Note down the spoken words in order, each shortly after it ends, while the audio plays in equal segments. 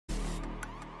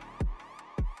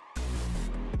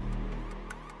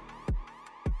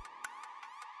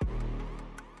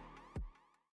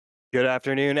Good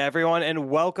afternoon, everyone, and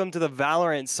welcome to the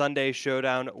Valorant Sunday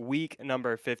Showdown, week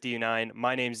number 59.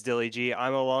 My name's Dilly G.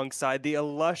 I'm alongside the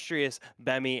illustrious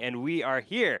Bemi, and we are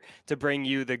here to bring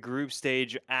you the group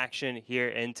stage action here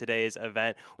in today's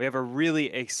event. We have a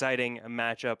really exciting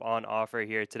matchup on offer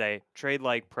here today. Trade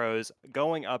Like Pros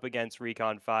going up against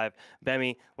Recon 5.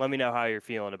 Bemi, let me know how you're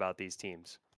feeling about these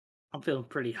teams. I'm feeling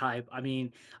pretty hype. I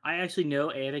mean, I actually know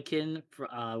Anakin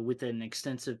with an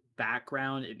extensive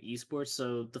background in esports,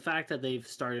 so the fact that they've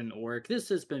started an org, this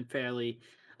has been fairly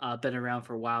been around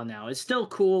for a while now. It's still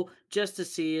cool just to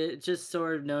see it, just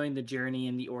sort of knowing the journey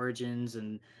and the origins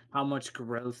and how much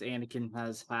growth Anakin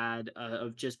has had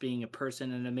of just being a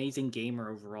person, an amazing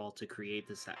gamer overall to create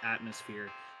this atmosphere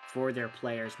for their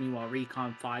players. Meanwhile,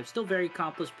 Recon 5 still very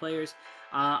accomplished players.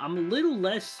 I'm a little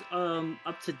less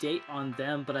up to date on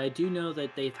them, but I do know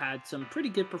that they've had some pretty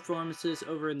good performances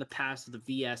over in the past of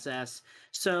the VSS.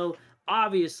 So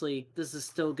obviously, this is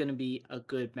still going to be a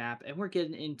good map, and we're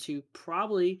getting into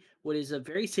probably what is a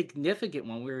very significant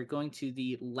one. We're going to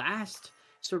the last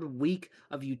sort of week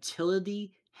of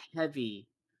utility heavy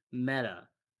meta,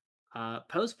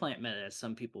 post plant meta, as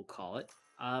some people call it,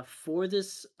 for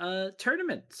this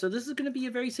tournament. So this is going to be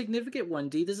a very significant one.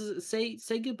 D. This is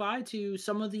say goodbye to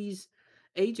some of these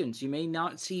agents. You may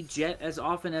not see Jet as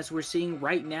often as we're seeing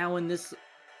right now in this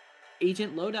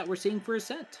agent loadout we're seeing for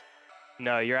Ascent.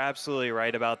 No, you're absolutely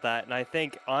right about that. And I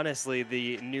think, honestly,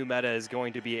 the new meta is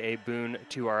going to be a boon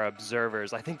to our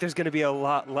observers. I think there's going to be a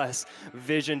lot less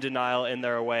vision denial in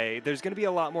their way. There's going to be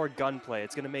a lot more gunplay.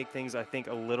 It's going to make things, I think,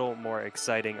 a little more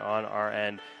exciting on our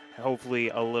end. Hopefully,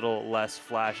 a little less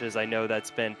flashes. I know that's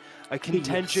been a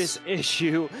contentious Yes,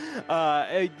 issue.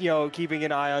 Keeping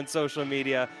an eye on social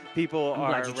media, people I'm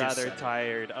glad are you just rather said it.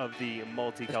 tired of the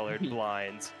multicolored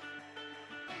blinds.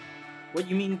 What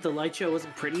you mean the light show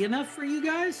wasn't pretty enough for you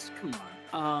guys? Come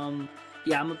on.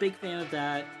 Yeah, I'm a big fan of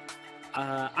that.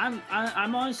 I'm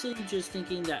honestly just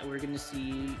thinking that we're gonna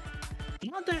see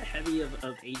not that heavy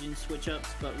of agent switch ups,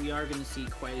 but we are gonna see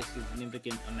quite a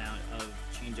significant amount of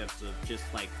change ups of just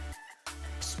like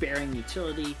sparing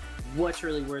utility, what's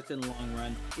really worth in the long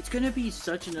run. It's gonna be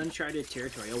such an uncharted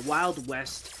territory, a Wild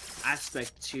West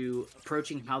aspect to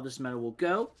approaching how this meta will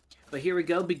go. But here we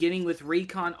go, beginning with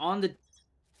Recon on the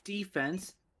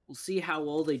defense. We'll see how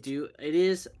well they do. It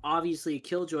is obviously a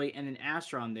Killjoy and an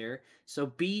Astron there. So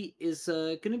B is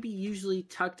going to be usually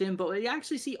tucked in, but we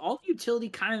actually see all the utility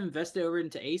kind of invested over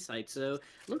into A site. So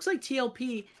it looks like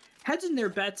TLP hedging their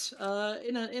bets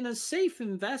in a safe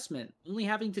investment, only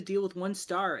having to deal with one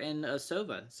star and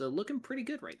Sova. So looking pretty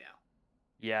good right now.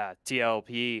 Yeah,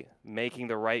 TLP making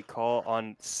the right call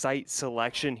on site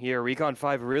selection here. Recon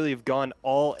 5 really have gone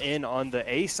all in on the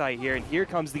A site here, and here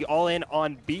comes the all in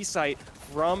on B site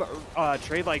from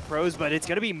Trade Like Pros, but it's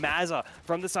going to be Mazza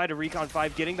from the side of Recon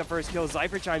 5 getting the first kill.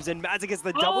 Zypher chimes in. Mazza gets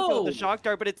the double kill with the Oh! Shock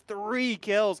Dart, but it's 3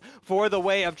 kills for the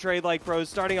way of Trade Like Pros,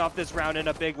 starting off this round in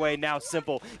a big way. Now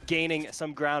Simple gaining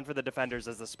some ground for the defenders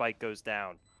as the spike goes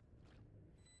down.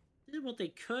 Did what they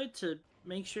could to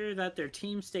make sure that their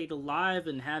team stayed alive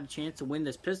and had a chance to win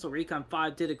this pistol. Recon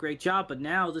 5 did a great job, but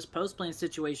now this post-plant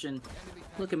situation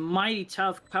looking mighty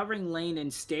tough, covering lane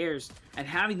and stairs and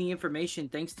having the information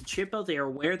thanks to Chippo. They are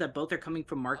aware that both are coming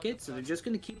from market, so they're just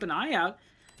going to keep an eye out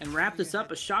and wrap this up.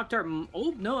 A shock dart.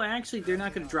 Oh, no, actually, they're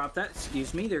not going to drop that.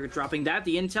 Excuse me. They're dropping that.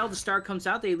 The intel, the star comes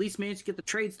out. They at least managed to get the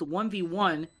trades, the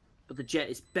 1v1, but the Jet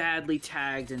is badly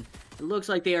tagged, and it looks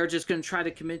like they are just going to try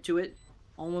to commit to it.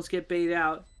 Almost get baited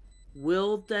out.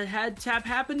 Will the head tap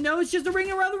happen? No, it's just a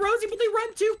ring around the Rosie, but they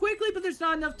run too quickly, but there's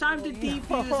not enough time to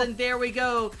defuse, and there we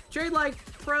go. Trade Like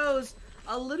Pros,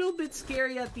 a little bit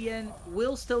scary at the end,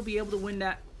 will still be able to win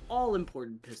that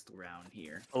all-important pistol round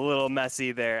here. A little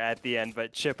messy there at the end,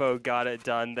 but Chippo got it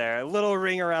done there. A little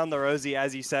ring around the rosy,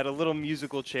 as you said, a little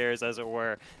musical chairs, as it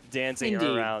were, dancing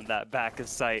Indeed. around that back of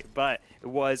sight. But it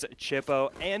was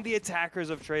Chippo and the attackers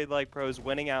of Trade Like Pros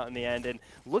winning out in the end. And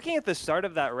looking at the start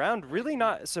of that round, really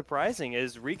not surprising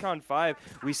is Recon 5,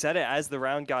 we said it as the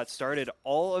round got started,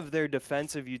 all of their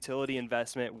defensive utility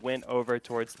investment went over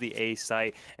towards the A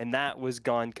site, and that was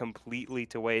gone completely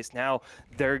to waste. Now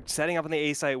they're setting up on the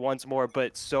A site once more,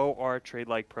 but so are Trade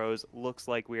Like Pros. Looks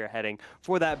like we are heading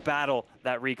for that battle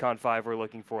that Recon 5 were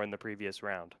looking for in the previous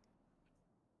round.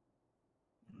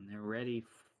 And they're ready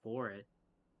for it.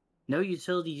 No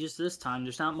utility just this time.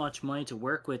 There's not much money to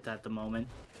work with at the moment.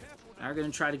 They're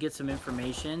going to try to get some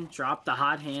information, drop the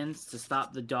hot hands to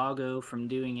stop the doggo from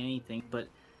doing anything, but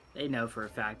they know for a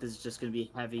fact this is just going to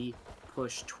be a heavy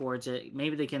push towards it.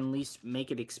 Maybe they can at least make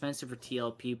it expensive for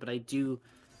TLP, but I do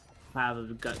have a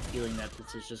gut feeling that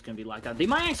this is just going to be locked out. They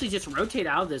might actually just rotate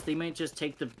out of this. They might just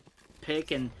take the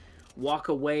pick and walk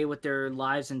away with their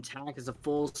lives intact as a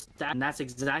full stack, and that's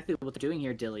exactly what they're doing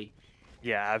here, Dilly.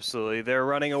 Yeah, absolutely. They're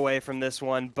running away from this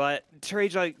one, but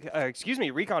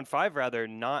Recon 5 rather,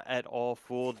 not at all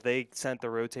fooled. They sent the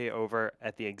rotate over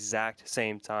at the exact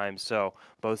same time. So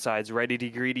both sides ready to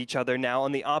greet each other now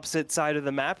on the opposite side of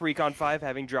the map. Recon 5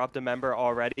 having dropped a member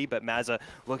already, but Mazza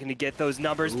looking to get those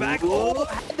numbers back. Oh,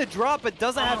 had the drop, but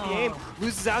doesn't have the aim.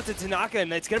 Loses out to Tanaka,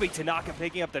 and it's going to be Tanaka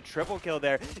picking up the triple kill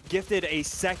there. Gifted a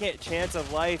second chance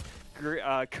of life.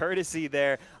 Courtesy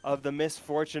there of the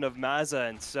misfortune of Mazza,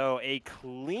 and so a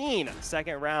clean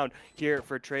second round here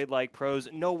for Trade Like Pros.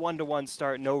 No one-to-one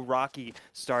start, no rocky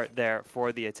start there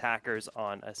for the attackers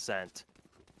on Ascent.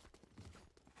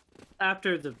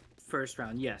 After the first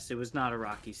round, yes, it was not a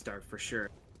rocky start for sure.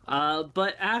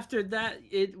 But after that,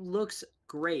 it looks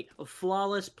great. A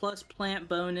flawless plus plant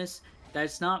bonus.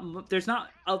 There's not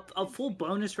a full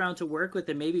bonus round to work with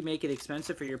and maybe make it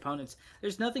expensive for your opponents.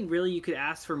 There's nothing really you could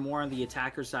ask for more on the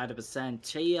attacker side of Ascent.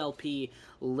 TLP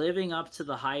living up to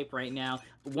the hype right now.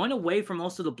 One away from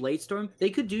also the Blade Storm. They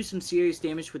could do some serious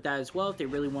damage with that as well if they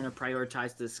really want to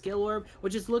prioritize the skill orb,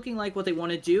 which is looking like what they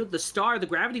want to do. The star, the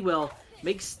gravity well,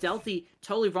 makes Stealthy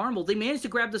totally vulnerable. They managed to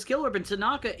grab the skill orb, and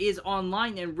Tanaka is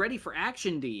online and ready for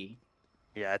action, D.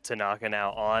 Yeah, Tanaka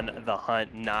now on the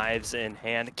hunt, knives in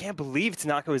hand. Can't believe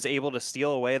Tanaka was able to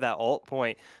steal away that ult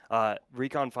point.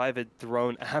 Recon 5 had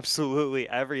thrown absolutely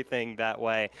everything that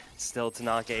way. Still,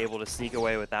 Tanaka able to sneak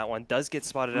away with that one. Does get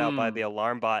spotted out by the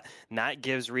alarm bot, and that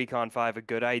gives Recon 5 a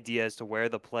good idea as to where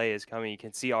the play is coming. You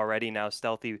can see already now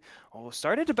Stealthy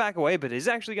started to back away, but is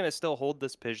actually going to still hold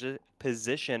this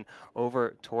position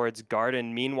over towards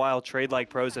Garden. Meanwhile, Trade Like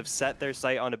Pros have set their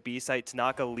sight on a B site.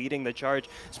 Tanaka leading the charge.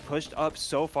 Is pushed up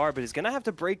so far, but is going to have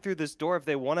to break through this door if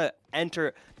they want to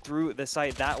enter through the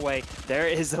site that way. There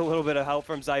is a little bit of help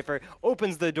from Zypher.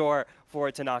 Opens the door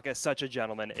for Tanaka. Such a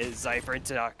gentleman is Zypher, and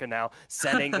Tanaka now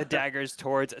sending the daggers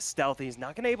towards Stealthy. He's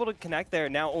not going to be able to connect there.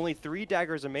 Now only 3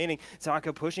 daggers remaining.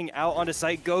 Tanaka pushing out onto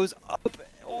site, goes up.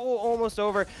 Oh, almost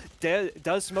over.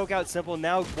 Does smoke out Simple.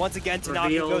 Now, once again,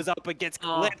 Tanaka goes up but gets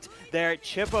clipped there.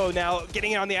 Chippo now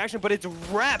getting in on the action, but it's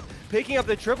Rep picking up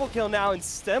the triple kill now, and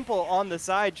Simple on the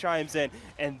side chimes in.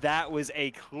 And that was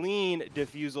a clean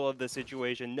defusal of the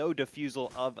situation. No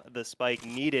defusal of the spike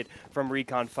needed from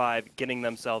Recon 5, getting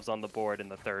themselves on the board in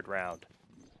the 3rd round.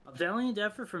 A valiant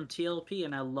effort from TLP,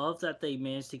 and I love that they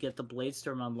managed to get the Blade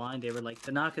Storm online. They were like,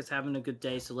 Tanaka's having a good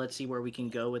day, so let's see where we can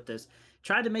go with this.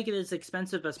 Tried to make it as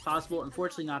expensive as possible.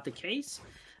 Unfortunately, not the case.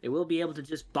 They will be able to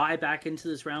just buy back into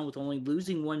this round with only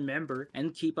losing 1 member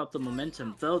and keep up the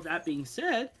momentum. Though, that being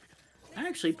said,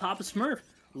 actually, Papa Smurf,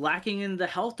 lacking in the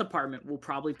health department, will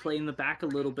probably play in the back a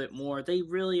little bit more. They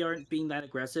really aren't being that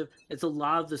aggressive. It's a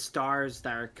lot of the stars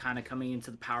that are kind of coming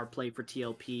into the power play for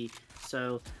TLP.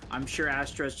 So I'm sure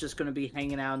Astra's just going to be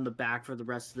hanging out in the back for the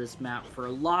rest of this map for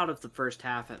a lot of the first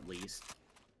half at least.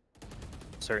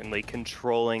 Certainly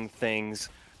controlling things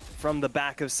from the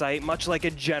back of sight, much like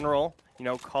a general, you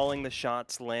know, calling the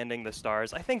shots, landing the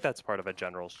stars. I think that's part of a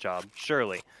general's job,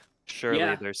 surely.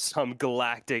 Surely there's some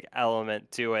galactic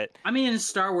element to it. I mean, in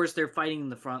Star Wars, they're fighting in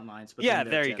the front lines. But yeah,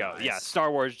 there you go. Yeah,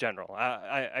 Star Wars General.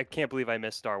 I can't believe I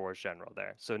missed Star Wars General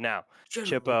there. So now,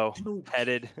 Chippo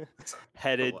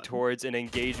headed towards an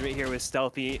engagement here with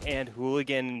Stealthy and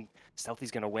Hooligan.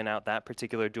 Stealthy's going to win out that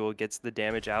particular duel, gets the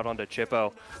damage out onto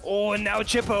Chippo. Oh, and now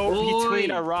Chippo between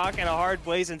a rock and a hard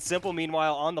blaze, and Simple,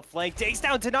 meanwhile, on the flank, takes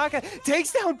down Tanaka,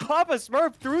 takes down Papa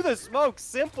Smurf through the smoke.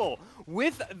 Simple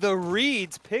with the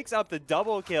reads, picks up the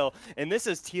double kill, and this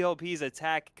is TLP's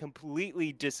attack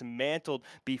completely dismantled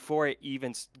before it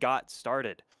even got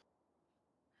started.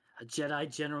 A Jedi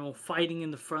General fighting in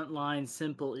the front line.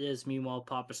 Simple is. Meanwhile,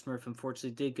 Papa Smurf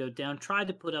unfortunately did go down, tried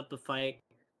to put up the fight.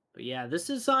 But yeah, this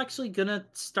is actually going to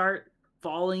start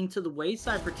falling to the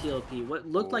wayside for TLP. What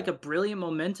looked like a brilliant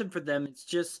momentum for them, it's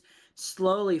just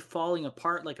slowly falling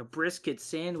apart like a brisket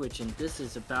sandwich, and this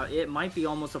is about it. Might be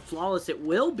almost a flawless. It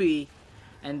will be,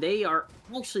 and they are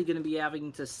actually going to be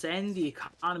having to send the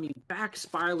economy back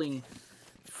spiraling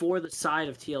for the side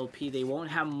of TLP. They won't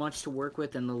have much to work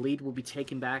with, and the lead will be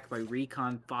taken back by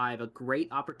Recon 5. A great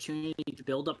opportunity to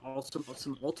build up also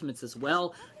some ultimates as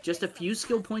well. Just a few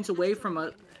skill points away from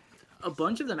a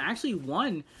bunch of them, actually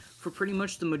 1 for pretty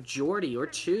much the majority, or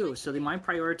 2. So they might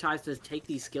prioritize to take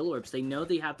these skill orbs. They know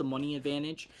they have the money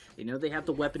advantage. They know they have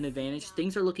the weapon advantage.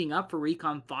 Things are looking up for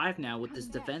Recon 5 now with this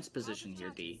defense position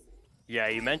here, D. Yeah,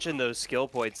 you mentioned those skill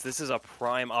points. This is a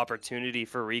prime opportunity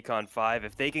for Recon 5.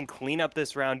 If they can clean up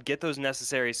this round, get those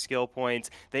necessary skill points,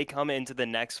 they come into the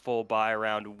next full buy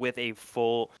round with a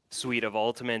full suite of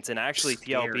ultimates. And actually,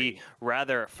 TLP Scary.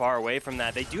 rather far away from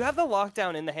that. They do have the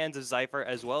lockdown in the hands of Cypher,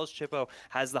 as well as Chippo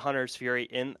has the Hunter's Fury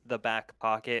in the back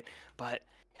pocket. But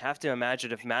have to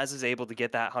imagine if Maz is able to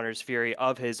get that Hunter's Fury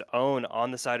of his own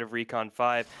on the side of Recon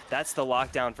 5, that's the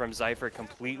lockdown from Cypher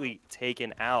completely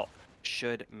taken out.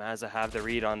 Should Mazza have the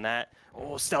read on that?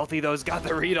 Oh, Stealthy though's got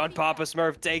the read on Papa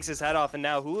Smurf, takes his head off, and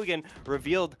now Hooligan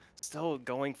revealed, still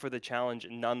going for the challenge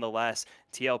nonetheless.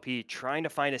 TLP trying to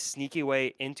find a sneaky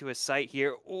way into a site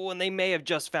here. Oh, and they may have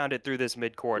just found it through this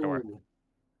mid corridor. Ooh.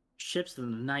 Ships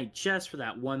in the night just for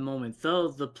that one moment, though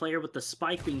the player with the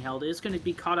spike being held is going to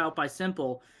be caught out by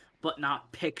Simple, but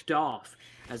not picked off,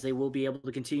 as they will be able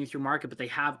to continue through market, but they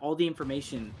have all the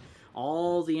information,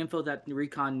 all the info that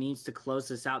Recon needs to close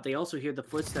this out. They also hear the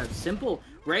footsteps. Simple,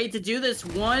 ready to do this.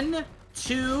 1,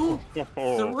 2,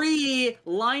 3,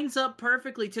 lines up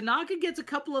perfectly. Tanaka gets a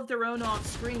couple of their own off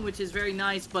screen, which is very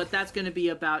nice, but that's going to be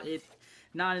about it.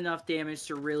 Not enough damage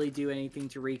to really do anything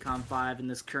to Recon 5 in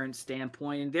this current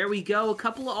standpoint. And there we go, a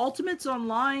couple of ultimates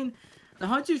online. The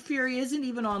Hunter's Fury isn't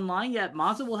even online yet.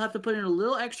 Mazza will have to put in a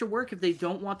little extra work if they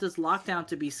don't want this lockdown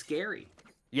to be scary.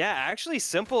 Yeah, actually,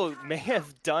 Simple may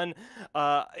have done,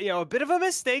 a bit of a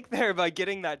mistake there by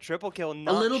getting that triple kill. A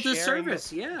little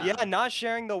disservice, yeah. Yeah, not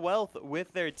sharing the wealth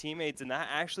with their teammates, and that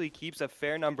actually keeps a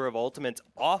fair number of ultimates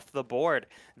off the board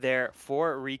there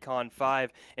for Recon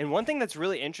 5. And one thing that's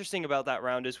really interesting about that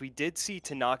round is we did see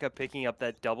Tanaka picking up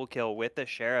that double kill with the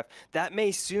Sheriff. That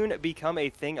may soon become a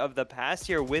thing of the past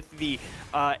here with the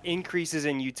increases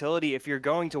in utility. If you're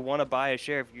going to want to buy a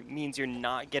Sheriff, it means you're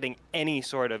not getting any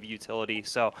sort of utility.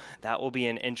 So that will be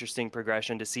an interesting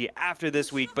progression to see after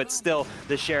this week, but still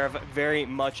the Sheriff very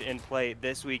much in play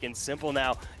this week, and Simple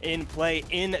now in play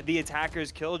in the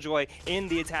attacker's Killjoy, in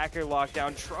the attacker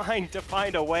lockdown, trying to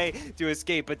find a way to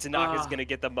escape, but Tanaka's going to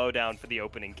get the mow down for the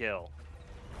opening kill.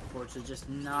 Unfortunately, just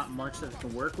not much that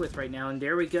can work with right now, and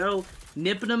there we go,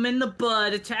 nipping them in the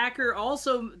bud. Attacker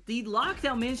also, the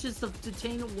lockdown manages to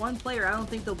detain one player. I don't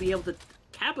think they'll be able to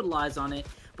capitalize on it,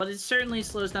 but it certainly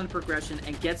slows down the progression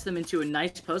and gets them into a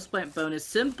nice post-plant bonus.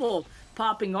 Simple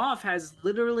popping off has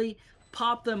literally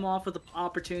popped them off with the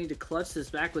opportunity to clutch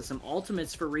this back with some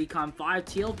ultimates for Recon 5.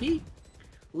 TLP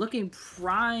looking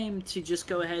prime to just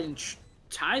go ahead and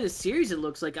tie the series, it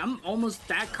looks like. I'm almost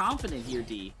that confident here,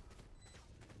 D.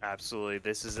 Absolutely.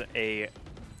 This is a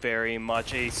very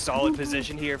much a solid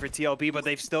position here for TLP, but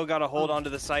they've still got to hold on to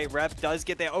the site. Rep does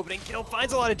get the opening kill,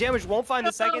 finds a lot of damage, won't find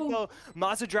the second though.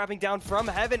 Masa dropping down from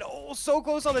heaven. Oh, so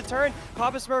close on the turn.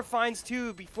 Papa Smurf finds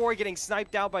 2 before getting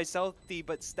sniped out by Stealthy,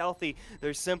 but Stealthy,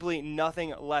 there's simply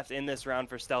nothing left in this round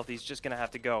for Stealthy. He's just going to have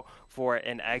to go for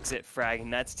an exit frag,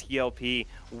 and that's TLP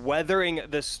weathering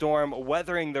the storm,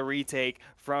 weathering the retake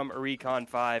from Recon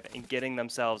 5 and getting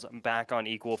themselves back on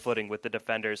equal footing with the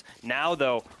defenders. Now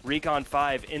though, Recon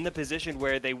 5 in the position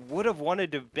where they would have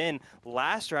wanted to have been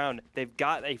last round. They've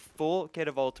got a full kit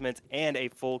of ultimates and a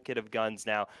full kit of guns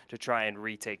now to try and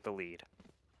retake the lead.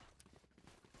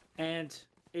 And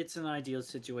it's an ideal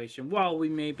situation. While we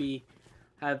maybe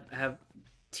have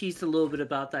teased a little bit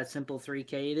about that Simple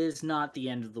 3K, it is not the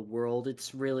end of the world.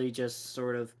 It's really just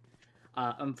sort of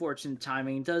unfortunate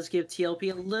timing. It does give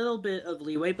TLP a little bit of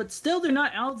leeway, but still they're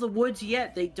not out of the woods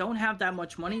yet. They don't have that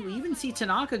much money. We even see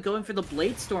Tanaka going for the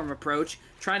Blade Storm approach,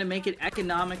 trying to make it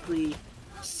economically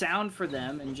sound for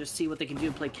them and just see what they can do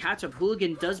and play catch up.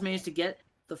 Hooligan does manage to get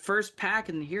the first pack,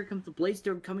 and here comes the Blade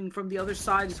Storm coming from the other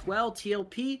side as well.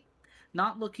 TLP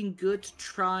not looking good to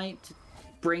try to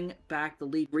bring back the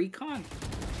lead. Recon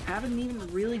haven't even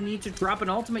really need to drop an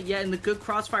ultimate yet in the good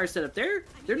crossfire setup. They're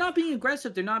not being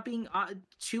aggressive. They're not being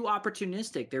too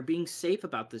opportunistic. They're being safe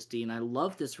about this, D, and I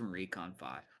love this from Recon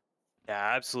 5.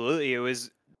 Yeah, absolutely. It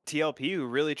was TLP who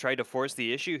really tried to force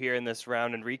the issue here in this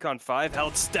round, and Recon 5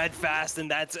 held steadfast, and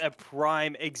that's a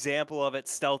prime example of it.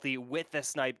 Stealthy with the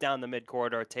snipe down the mid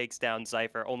corridor takes down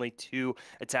Cypher. Only 2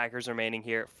 attackers remaining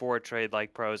here for Trade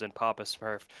Like Pros and Papa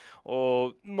Smurf.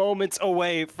 Oh, moments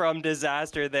away from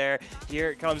disaster there.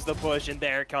 Here comes the push, and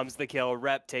there comes the kill.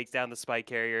 Rep takes down the spike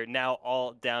carrier. Now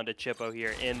all down to Chippo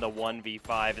here in the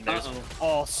 1v5, and there's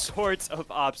all sorts of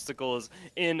obstacles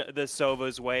in the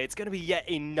Sova's way. It's going to be yet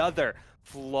another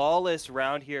flawless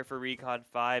round here for Recon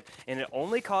 5, and it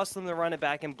only cost them to run it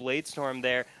back in Blade Storm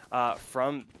there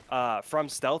from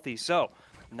Stealthy. So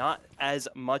not as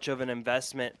much of an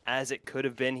investment as it could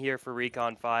have been here for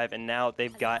Recon 5, and now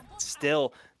they've got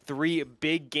still 3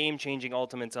 big game-changing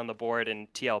ultimates on the board,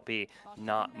 and TLP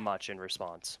not much in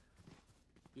response.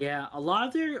 Yeah, a lot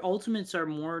of their ultimates are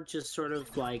more just sort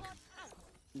of like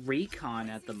Recon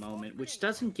at the moment, which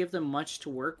doesn't give them much to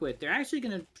work with. They're actually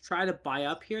going to try to buy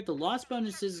up here. The loss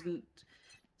bonus isn't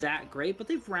that great, but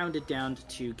they've rounded down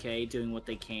to 2K, doing what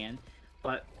they can.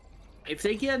 But if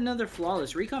they get another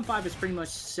flawless, Recon 5 is pretty much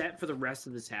set for the rest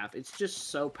of this half. It's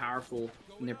just so powerful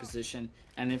in their position.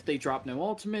 And if they drop no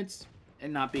ultimates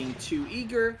and not being too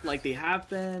eager like they have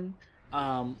been,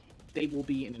 they will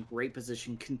be in a great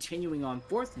position continuing on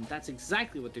fourth, and that's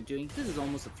exactly what they're doing. This is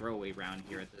almost a throwaway round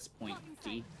here at this point,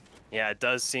 D. Yeah, it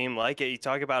does seem like it. You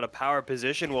talk about a power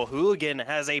position. Well, Hooligan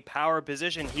has a power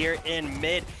position here in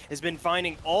mid. Has been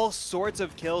finding all sorts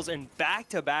of kills in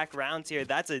back-to-back rounds here.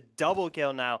 That's a double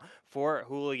kill now for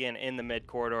Hooligan in the mid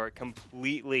corridor,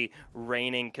 completely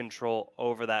reigning control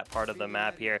over that part of the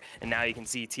map here. And now you can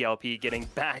see TLP getting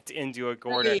backed into a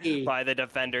corner by the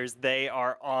defenders. They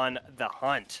are on the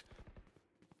hunt.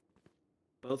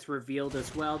 Both revealed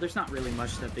as well. There's not really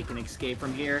much that they can escape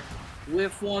from here.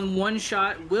 With one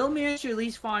shot, will manage to at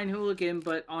least find Hooligan,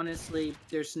 but honestly,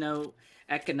 there's no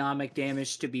economic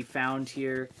damage to be found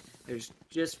here. There's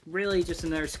just really just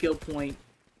another skill point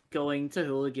going to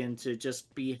Hooligan to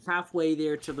just be halfway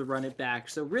there to the run it back.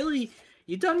 So really,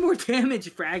 you've done more damage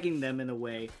fragging them in a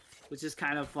way, which is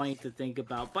kind of funny to think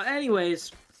about. But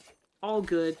anyways, all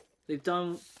good. They've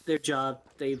done their job.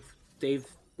 They've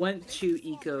went to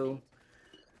eco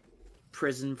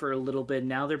prison for a little bit.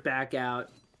 Now they're back out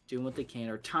doing what they can,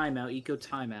 or timeout, eco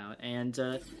timeout, and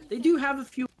they do have a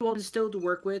few ults still to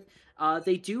work with.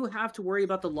 They do have to worry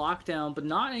about the lockdown, but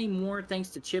not anymore thanks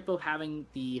to Chippo having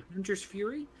the Hunter's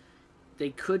Fury. They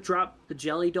could drop the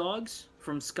Jelly Dogs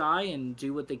from Sky and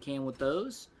do what they can with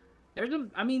those. They're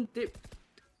getting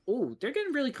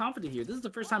really confident here. This is the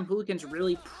first time Hooligans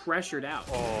really pressured out.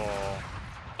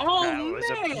 Oh, that was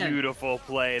a beautiful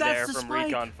play there from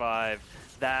Recon 5.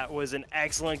 That was an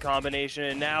excellent combination,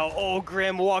 and now,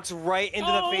 Grim walks right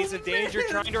into the face of danger,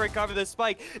 trying to recover the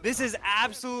spike. This is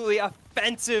absolutely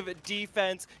offensive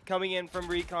defense coming in from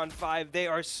Recon 5. They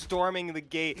are storming the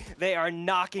gate. They are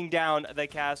knocking down the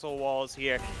castle walls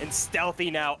here, and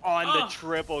Stealthy now on the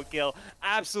triple kill.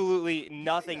 Absolutely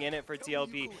nothing in it for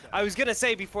TLP. I was gonna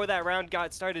say before that round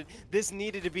got started, this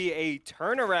needed to be a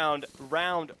turnaround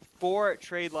round for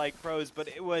Trade Like Pros, but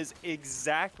it was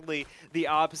exactly the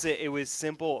opposite. It was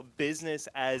simple business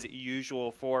as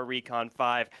usual for Recon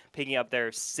 5, picking up their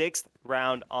 6th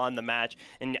round on the match.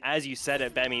 And as you said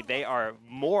it, Bemi, they are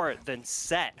more than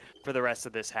set for the rest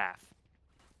of this half.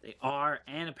 They are,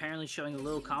 and apparently showing a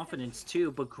little confidence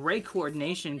too, but great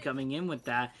coordination coming in with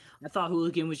that. I thought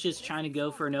Hooligan was just trying to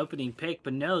go for an opening pick,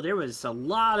 but no, there was a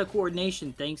lot of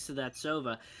coordination thanks to that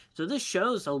Sova. So this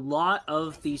shows a lot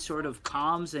of the sort of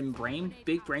comms and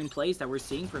big brain plays that we're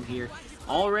seeing from here.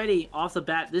 Already off the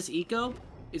bat, this eco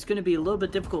is going to be a little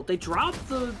bit difficult. They dropped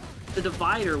the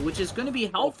divider, which is going to be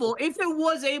helpful if it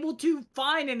was able to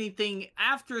find anything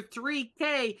after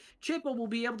 3K. Chippo will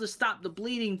be able to stop the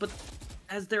bleeding, but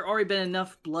has there already been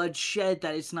enough blood shed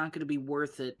that it's not going to be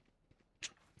worth it?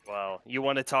 Well, you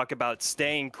want to talk about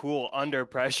staying cool under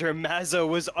pressure. Mazzo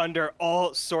was under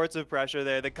all sorts of pressure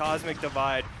there. The Cosmic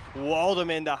Divide walled him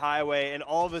into Highway, and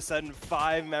all of a sudden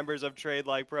 5 members of Trade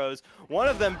Like Pros, one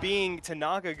of them being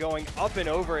Tanaka, going up and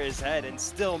over his head, and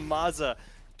still Mazza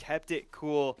kept it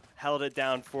cool, held it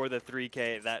down for the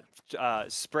 3K.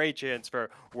 That spray transfer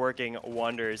working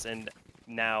wonders, and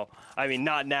now, I mean,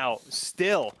 not now,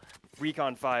 still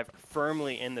Recon 5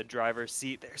 firmly in the driver's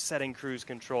seat. They're setting cruise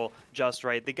control just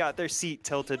right. They got their seat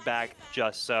tilted back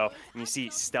just so. And you see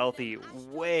Stealthy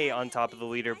way on top of the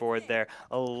leaderboard there,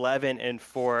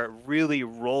 11-4, really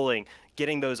rolling,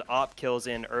 getting those op kills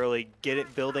in early,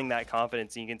 building that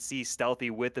confidence. And you can see Stealthy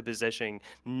with the positioning,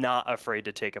 not afraid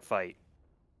to take a fight.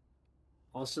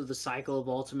 Also, the cycle of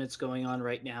ultimates going on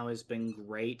right now has been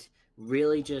great.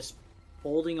 Really just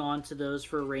holding on to those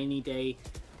for a rainy day.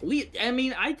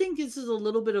 I think this is a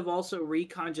little bit of also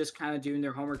Recon just kind of doing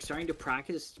their homework, starting to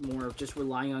practice more of just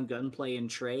relying on gunplay and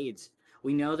trades.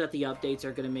 We know that the updates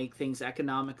are going to make things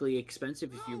economically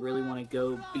expensive if you really want to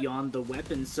go beyond the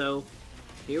weapons. So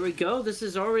here we go. This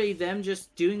is already them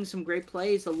just doing some great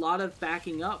plays, a lot of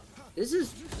backing up. This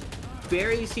is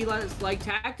very C-like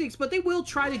tactics, but they will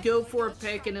try to go for a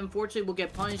pick, and unfortunately will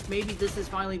get punished. Maybe this is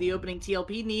finally the opening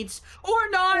TLP needs, or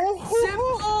not.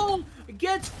 Simple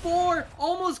gets 4,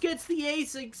 almost gets the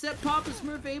ace, except Papa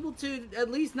Smurf able to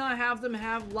at least not have them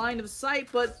have line of sight,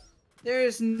 but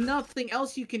There's nothing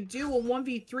else you can do on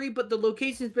 1v3, but the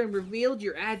location's been revealed.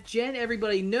 You're at Gen.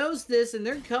 Everybody knows this, and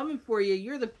they're coming for you.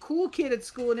 You're the cool kid at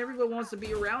school, and everybody wants to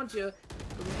be around you.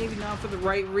 But maybe not for the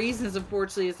right reasons,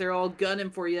 unfortunately, as they're all gunning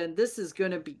for you. And this is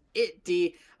going to be it,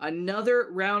 D. Another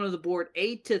round of the board,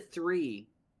 8-3.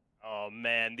 Oh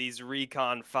man, these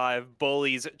Recon 5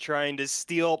 bullies trying to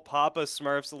steal Papa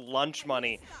Smurf's lunch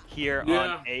money here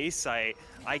on A site.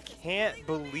 I can't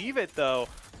believe it though.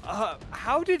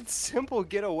 How did Simple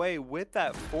get away with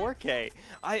that 4K?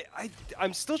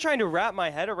 I'm still trying to wrap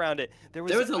my head around it. There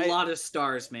was a lot of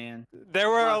stars, man. There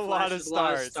were a lot of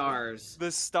stars.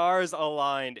 The stars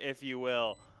aligned, if you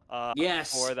will.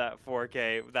 Yes. For that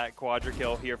 4K, that quadra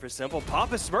kill here for Simple.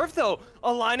 Papa Smurf, though,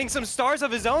 aligning some stars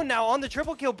of his own now on the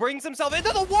triple kill, brings himself into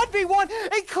the 1v1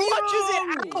 and clutches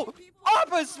it out.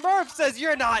 Papa Smurf says,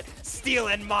 "You're not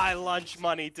stealing my lunch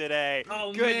money today."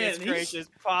 Oh, Goodness man, gracious,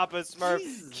 Papa Smurf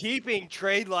Jesus. keeping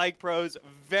Trade Like Pros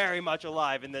very much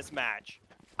alive in this match.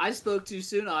 I spoke too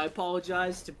soon. I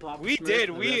apologize to Papa We Smurf did.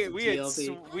 and the rest of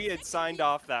TLP. We had signed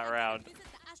off that round.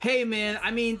 Hey, man,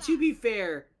 I mean, to be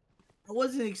fair, I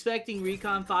wasn't expecting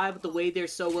Recon 5 with the way they're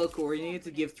so well coordinated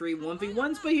to give 3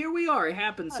 1v1s, but here we are. It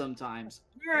happens sometimes.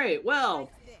 Alright,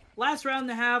 well, last round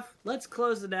and a half. Let's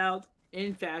close it out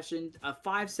in fashion. A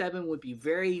 5-7 would be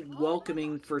very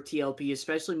welcoming for TLP,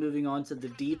 especially moving on to the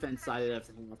defense side of the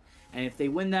half. And if they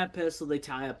win that pistol, they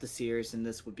tie up the series, and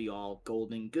this would be all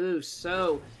golden goose.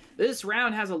 So, this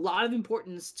round has a lot of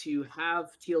importance to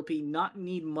have TLP not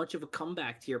need much of a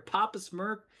comeback here. Papa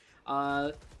Smurf,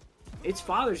 it's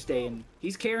Father's Day, and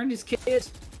he's carrying his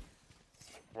kids.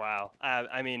 Wow.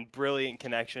 I mean, brilliant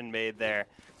connection made there.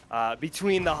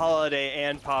 Between the holiday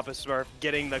and Papa Smurf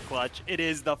getting the clutch. It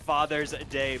is the Father's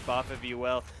Day buff, if you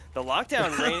will. The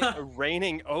lockdown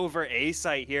reigning over A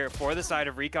site here for the side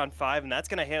of Recon 5, and that's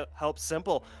going to help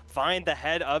Simple find the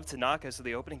head of Tanaka. So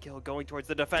the opening kill going towards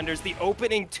the defenders. The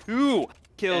opening 2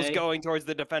 kills going towards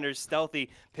the defenders. Stealthy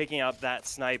picking up that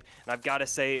snipe. And I've got to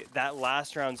say, that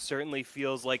last round certainly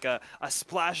feels like a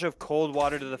splash of cold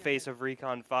water to the face of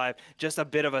Recon 5. Just a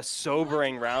bit of a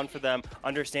sobering round for them,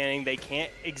 understanding they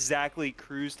can't exactly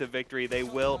cruise to victory. They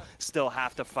will still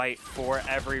have to fight for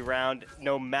every round,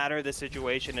 no matter the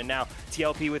situation. And now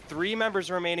TLP with 3 members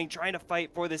remaining, trying to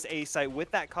fight for this A site with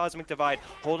that Cosmic Divide,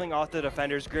 holding off the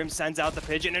defenders. Grim sends out the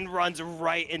Pigeon and runs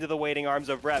right into the waiting arms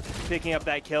of Rep, picking up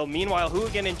that kill. Meanwhile,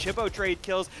 Hooligan and Chippo trade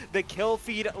kills. The kill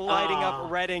feed lighting up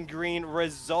red and green,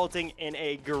 resulting in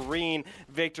a green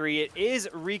victory. It is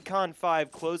Recon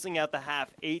 5 closing out the half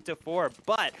 8-4,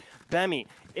 but Bemi,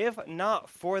 if not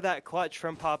for that clutch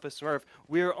from Papa Smurf,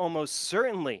 we're almost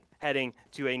certainly heading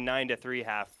to a 9-3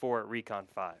 half for Recon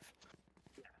 5.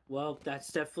 Well,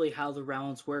 that's definitely how the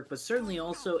rounds work, but certainly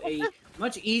also a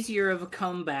much easier of a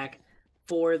comeback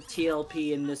for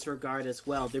TLP in this regard as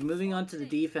well. They're moving on to the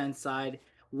defense side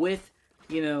with,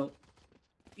 you know,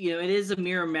 it is a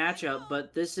mirror matchup,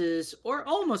 but this is, or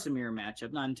almost a mirror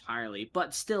matchup, not entirely,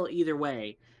 but still, either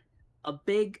way, a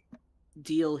big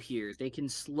deal here. They can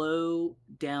slow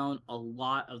down a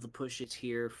lot of the pushes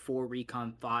here for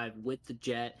Recon 5 with the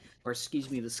jet, or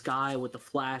excuse me, the sky with the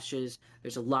flashes.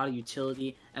 There's a lot of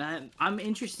utility, and I'm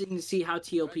interested to see how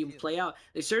TLP will play out.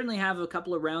 They certainly have a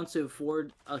couple of rounds to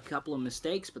afford a couple of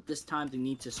mistakes, but this time they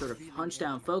need to sort of punch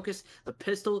down focus. The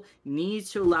pistol needs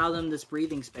to allow them this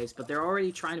breathing space, but they're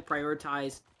already trying to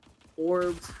prioritize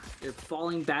orbs. They're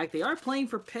falling back. They are playing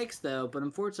for picks, though, but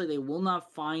unfortunately they will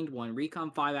not find one. Recon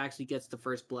 5 actually gets the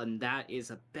first blood, and that is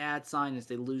a bad sign as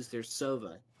they lose their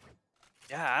Sova.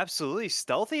 Yeah, absolutely.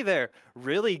 Stealthy there.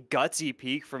 Really gutsy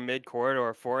peek from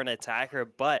mid-corridor for an attacker,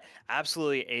 but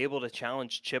absolutely able to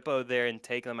challenge Chippo there and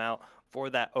take them out for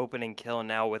that opening kill.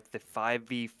 Now with the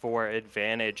 5v4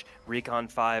 advantage, Recon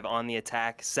 5 on the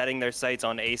attack, setting their sights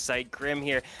on A site. Grim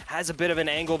here has a bit of an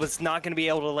angle, but it's not going to be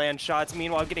able to land shots.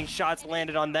 Meanwhile, getting shots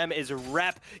landed on them is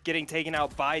Rep getting taken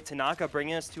out by Tanaka,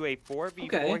 bringing us to a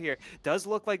 4v4 here. Does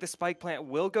look like the spike plant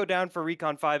will go down for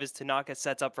Recon 5 as Tanaka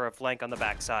sets up for a flank on the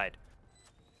backside.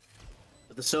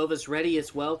 But the Sova's ready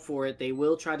as well for it. They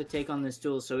will try to take on this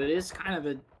duel, so it is kind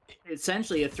of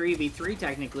essentially a 3v3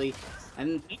 technically.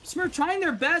 And Smurf trying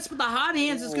their best, but the hot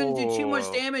hands is going to do too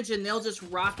much damage, and they'll just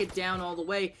rock it down all the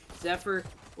way. Zephyr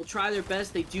will try their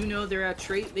best. They do know they're at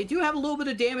trait. They do have a little bit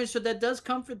of damage, so that does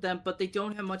comfort them, but they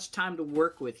don't have much time to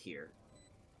work with here.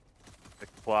 The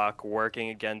clock working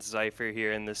against Zypher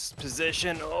here in this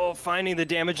position. Oh, finding the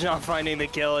damage, not finding the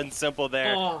kill, and Simple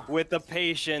there with the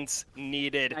patience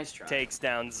needed. Nice try. Takes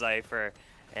down Zypher.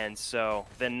 And so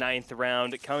the 9th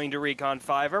round coming to Recon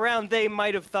 5, a round they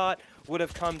might have thought would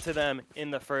have come to them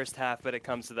in the first half, but it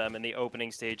comes to them in the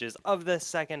opening stages of the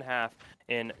second half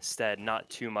instead. Not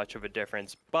too much of a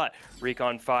difference, but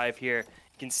Recon 5 here,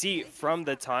 you can see from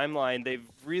the timeline, they've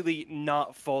really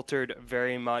not faltered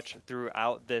very much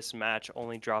throughout this match,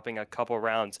 only dropping a couple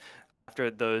rounds. After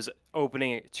those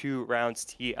opening 2 rounds,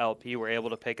 TLP were able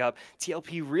to pick up.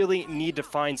 TLP really need to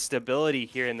find stability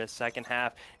here in the second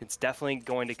half. It's definitely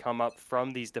going to come up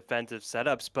from these defensive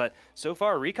setups, but so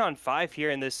far Recon 5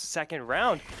 here in this second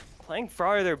round, playing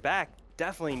farther back,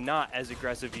 definitely not as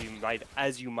aggressive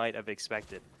as you might have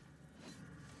expected.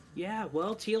 Yeah,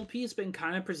 well, TLP has been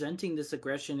kind of presenting this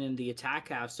aggression in the attack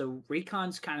half, so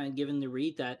Recon's kind of given the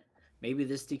read that maybe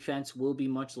this defense will be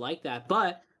much like that.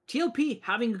 But TLP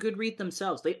having a good read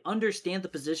themselves. They understand the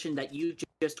position that you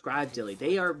just described, Dilly.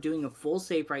 They are doing a full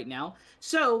save right now,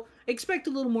 so expect a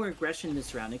little more aggression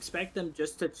this round. Expect them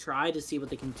just to try to see what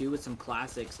they can do with some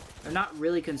classics. They're not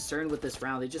really concerned with this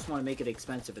round. They just want to make it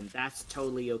expensive, and that's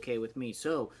totally okay with me.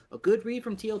 So, a good read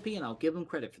from TLP, and I'll give them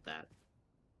credit for that.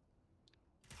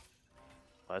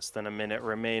 Less than a minute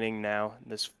remaining now in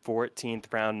this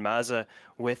 14th round. Maza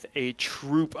with a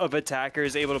troop of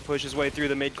attackers able to push his way through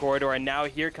the mid corridor, and now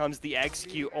here comes the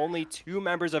execute. Only 2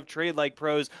 members of Trade Like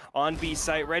Pros on B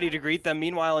site ready to greet them.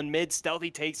 Meanwhile in mid, Stealthy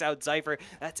takes out Cypher.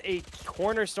 That's a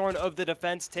cornerstone of the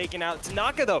defense taken out.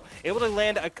 Tanaka though able to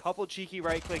land a couple cheeky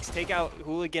right clicks, take out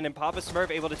Hooligan, and Papa Smurf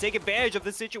able to take advantage of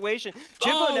the situation.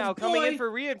 Jimbo now coming in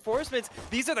for reinforcements.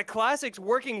 These are the classics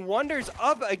working wonders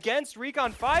up against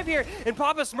Recon 5 here, and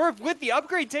Papa Smurf with the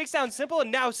upgrade takes down Simple,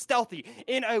 and now Stealthy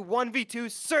in a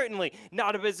 1v2. Certainly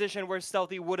not a position where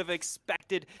Stealthy would have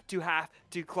expected to have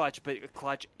to clutch, but a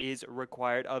clutch is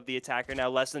required of the attacker. Now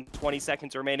less than 20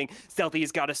 seconds remaining.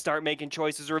 Stealthy's got to start making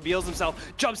choices, reveals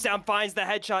himself, jumps down, finds the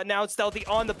headshot. Now Stealthy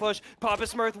on the push. Papa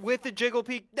Smurf with the jiggle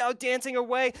peek, now dancing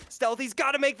away. Stealthy's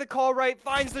got to make the call right,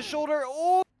 finds the shoulder.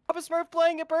 Oh! Papa Smurf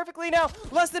playing it perfectly now.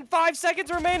 Less than 5 seconds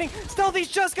remaining. Stealthy's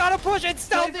just got to push it.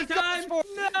 Stealthy goes for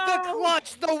the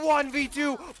clutch, the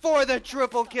 1v2 for the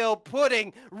triple kill,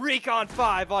 putting Recon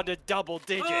 5 onto double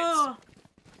digits.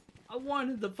 I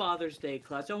wanted the Father's Day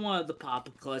clutch. I wanted the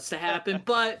Papa clutch to happen,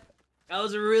 but that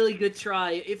was a really good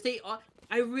try. If they,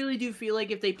 I really do feel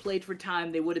like if they played for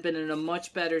time, they would have been in a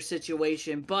much better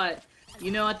situation, but you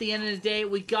know, at the end of the day,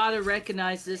 we gotta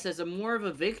recognize this as a more of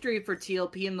a victory for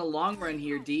TLP in the long run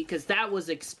here, D, because that was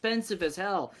expensive as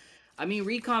hell. I mean,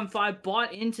 Recon 5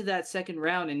 bought into that second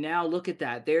round, and now look at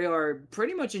that. They are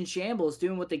pretty much in shambles,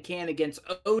 doing what they can against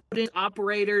Odin,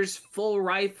 operators, full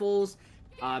rifles,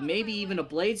 maybe even a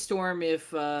Blade Storm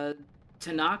if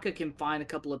Tanaka can find a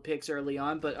couple of picks early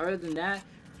on. But other than that,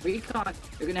 Recon,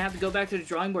 they're going to have to go back to the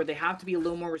drawing board. They have to be a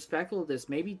little more respectful of this.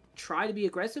 Maybe try to be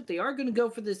aggressive. They are going to go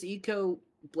for this Eco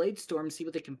Blade Storm, see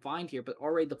what they can find here. But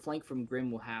already the flank from Grim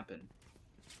will happen.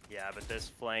 Yeah, but this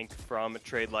flank from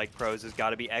Trade Like Pros has got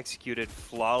to be executed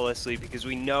flawlessly, because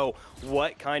we know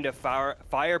what kind of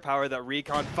firepower that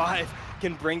Recon 5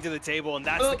 can bring to the table, and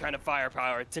that's the kind of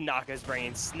firepower Tanaka's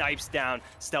bringing. Snipes down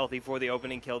Stealthy for the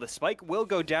opening kill. The spike will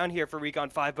go down here for Recon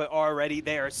 5, but already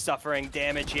they are suffering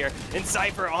damage here. And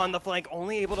Cypher on the flank,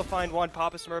 only able to find one.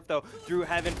 Papa Smurf, though, through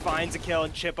heaven finds a kill,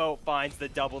 and Chippo finds the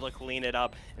double to clean it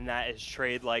up, and that is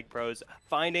Trade Like Pros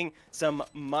finding some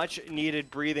much-needed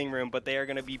breathing room, but they are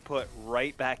going to be put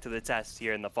right back to the test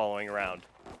here in the following round.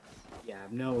 Yeah,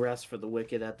 no rest for the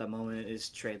wicked at the moment is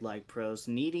Trade Like Pros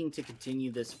needing to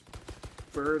continue this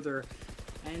further,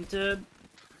 and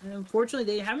unfortunately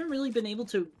they haven't really been able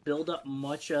to build up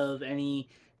much of any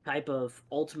type of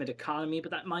ultimate economy, but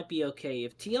that might be okay.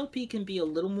 If TLP can be a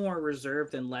little more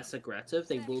reserved and less aggressive,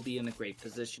 they will be in a great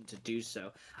position to do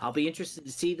so. I'll be interested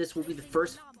to see. This will be the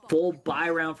first full buy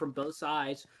round from both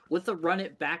sides with the run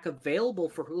it back available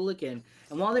for Hooligan.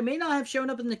 And while they may not have shown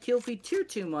up in the kill feed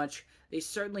too much, they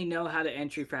certainly know how to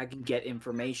entry frag and get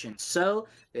information. So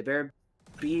they better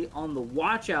be on the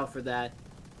watch out for that,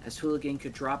 as Hooligan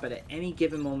could drop it at any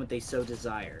given moment they so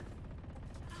desire.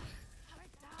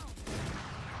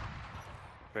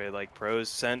 Trade Like Pros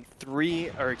sent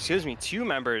two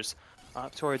members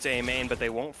up towards A main, but they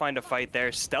won't find a fight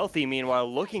there. Stealthy,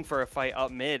 meanwhile, looking for a fight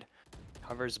up mid.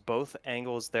 Covers both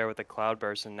angles there with a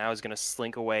Cloudburst, and now is going to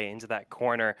slink away into that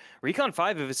corner. Recon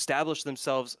 5 have established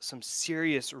themselves some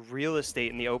serious real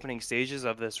estate in the opening stages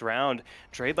of this round.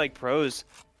 Trade Like Pros,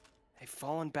 they've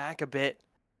fallen back a bit.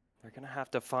 They're going to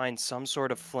have to find some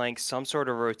sort of flank, some sort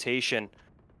of rotation.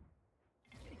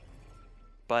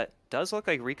 but does look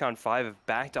like Recon 5 have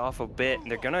backed off a bit,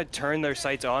 and they're going to turn their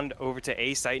sights on over to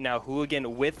A site now.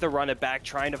 Hooligan with the run it back,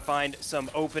 trying to find some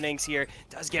openings here.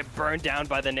 Does get burned down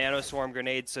by the Nano Swarm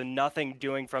grenade, so nothing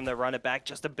doing from the run it back.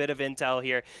 Just a bit of intel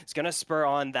here. It's going to spur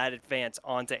on that advance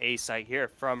onto A site here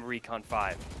from Recon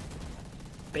 5.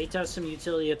 Bait has some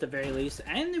utility at the very least,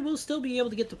 and they will still be able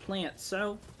to get to plant,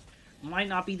 so might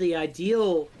not be the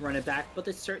ideal run it back, but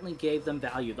it certainly gave them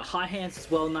value. The hot hands as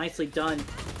well, nicely done.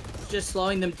 Just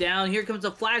slowing them down. Here comes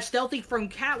a flash. Stealthy from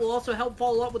Cat will also help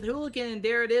follow up with Hooligan, and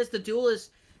there it is. The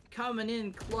duelist coming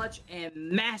in clutch and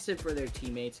massive for their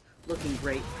teammates. Looking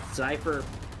great. Cypher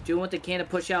doing what they can to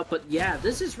push out, but yeah,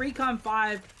 this is Recon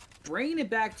 5 bringing it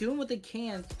back, doing what they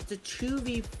can. It's a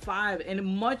 2v5 in a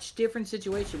much different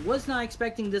situation. Was not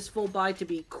expecting this full buy to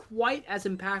be quite as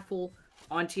impactful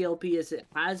on TLP as it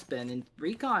has been, and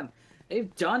Recon,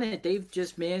 they've done it. They've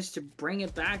just managed to bring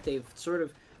it back. They've sort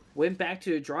of went back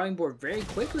to the drawing board very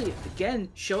quickly. Again,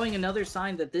 showing another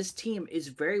sign that this team is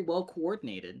very well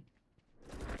coordinated.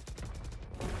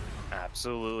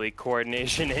 Absolutely,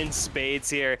 coordination in spades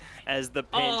here as the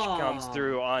pinch comes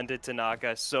through onto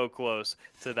Tanaka. So close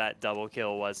to that double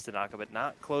kill was Tanaka, but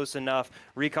not close enough.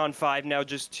 Recon 5 now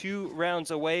just 2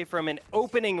 rounds away from an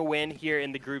opening win here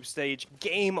in the group stage.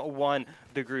 Game 1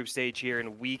 of the group stage here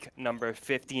in week number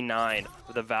 59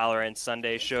 of the Valorant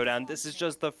Sunday Showdown. This is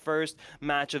just the first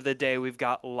match of the day. We've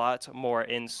got lots more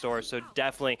in store, so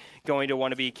definitely going to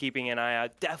want to be keeping an eye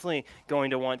out. Definitely going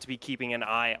to want to be keeping an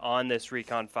eye on this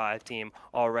Recon 5 team,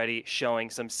 already showing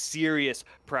some serious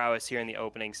prowess here in the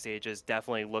opening stages.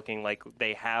 Definitely looking like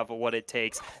they have what it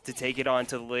takes to take it on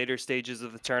to the later stages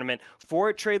of the tournament.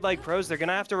 For Trade Like Pros, they're going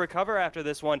to have to recover after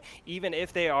this one, even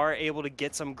if they are able to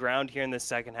get some ground here in the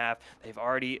second half. They've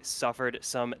already suffered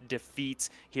some defeats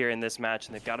here in this match,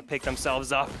 and they've got to pick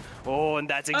themselves up. Oh, and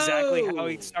that's exactly how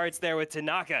he starts there with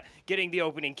Tanaka getting the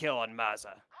opening kill on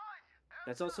Maza.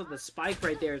 That's also the spike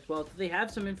right there as well. They have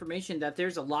some information that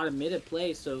there's a lot of mid at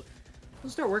play, so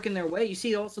they'll start working their way. You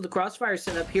see also the crossfire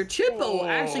set up here. Chippo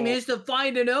actually managed to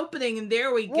find an opening, and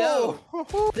there we go.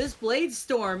 This Blade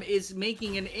Storm is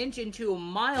making an inch into a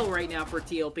mile right now for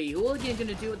TLP. Hooligan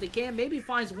gonna do what they can. Maybe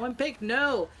finds one pick.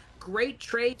 No. Great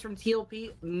trades from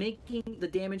TLP, making the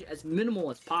damage as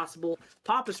minimal as possible.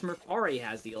 Papa Smurf already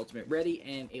has the ultimate ready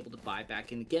and able to buy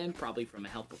back in again, probably from a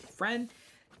help of a friend.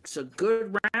 So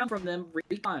good round from them.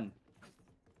 Recon.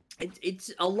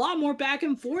 It's a lot more back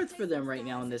and forth for them right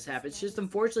now in this half. It's just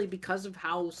unfortunately because of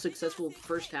how successful the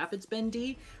first half it's been,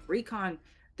 D. Recon,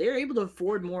 they're able to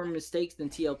afford more mistakes than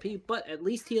TLP, but at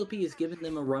least TLP is giving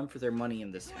them a run for their money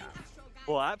in this half.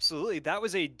 Well, absolutely. That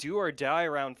was a do or die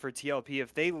round for TLP.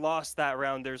 If they lost that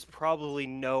round, there's probably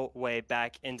no way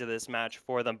back into this match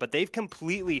for them. But they've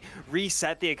completely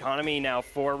reset the economy now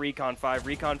for Recon 5.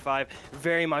 Recon 5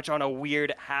 very much on a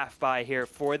weird half buy here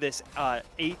for this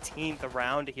 18th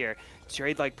round here.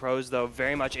 Trade Like Pros, though,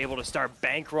 very much able to start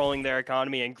bankrolling their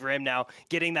economy, and Grim now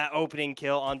getting that opening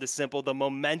kill onto Simple. The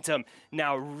momentum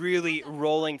now really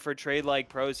rolling for Trade Like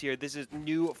Pros here. This is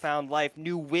newfound life,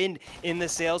 new wind in the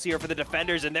sails here for the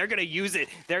defenders, and they're going to use it.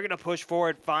 They're going to push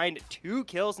forward, find 2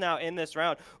 kills now in this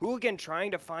round. Hooligan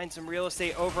trying to find some real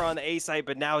estate over on the A site,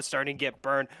 but now it's starting to get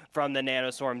burned from the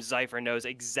Nanoswarm. Zypher knows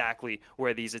exactly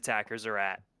where these attackers are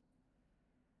at.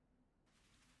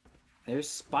 There's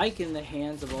Spike in the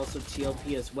hands of also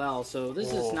TLP as well, so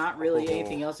this is not really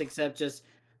anything else except just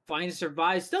find and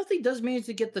survive. Stealthy does manage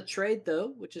to get the trade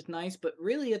though, which is nice, but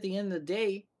really at the end of the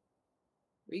day,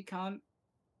 Recon,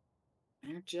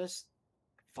 they're just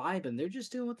vibing. They're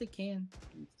just doing what they can.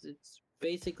 It's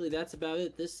basically, that's about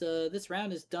it. This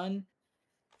round is done.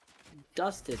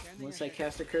 Dusted, unless I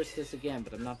cast a curse this again,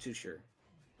 but I'm not too sure.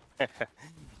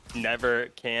 Never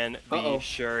can be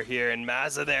sure here. And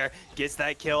Maza there gets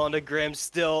that kill onto Grim.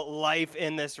 Still life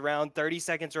in this round. 30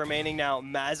 seconds remaining now.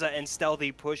 Maza and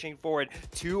Stealthy pushing forward.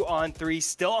 2 on 3.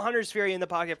 Still a Hunter's Fury in the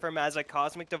pocket for Maza.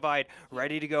 Cosmic Divide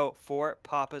ready to go for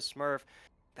Papa Smurf.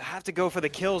 They have to go for the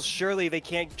kills. Surely they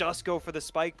can't just go for the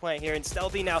spike plant here. And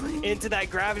Stealthy now into that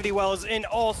gravity well is in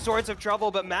all sorts of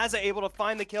trouble, but Maza able to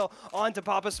find the kill onto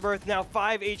Papa Smurf. Now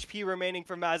 5 HP remaining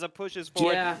for Maza. Pushes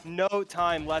forward. Yeah. No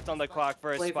time left on the clock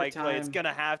for a spike play. It's going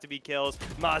to have to be kills.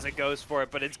 Maza goes for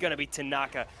it, but it's going to be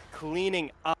Tanaka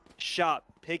cleaning up shop,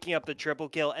 picking up the triple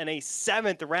kill, and a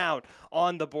 7th round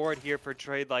on the board here for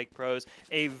Trade Like Pros.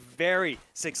 A very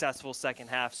successful second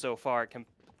half so far,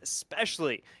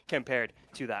 especially compared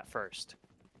to that first.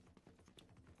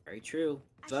 Very true.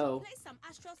 Though,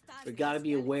 we got to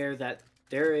be aware that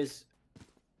there is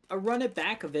a run it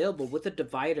back available with a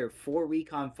divider for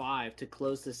Recon 5 to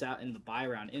close this out in the buy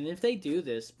round. And if they do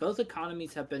this, both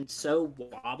economies have been so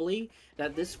wobbly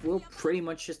that this will pretty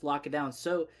much just lock it down.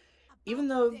 So even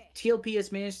though TLP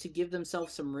has managed to give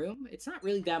themselves some room, it's not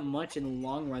really that much in the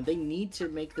long run. They need to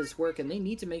make this work, and they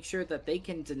need to make sure that they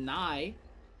can deny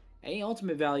any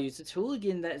ultimate values. It's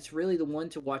Hooligan that's really the one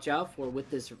to watch out for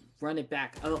with this run it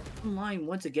back. Oh, online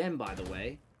once again, by the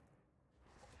way.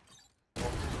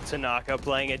 Tanaka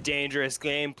playing a dangerous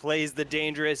game, plays the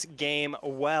dangerous game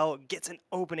well, gets an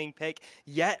opening pick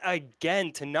yet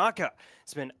again. Tanaka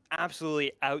has been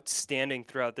absolutely outstanding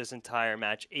throughout this entire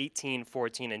match. 18,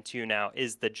 14, and 2 now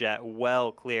is the Jet,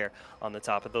 well clear on the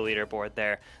top of the leaderboard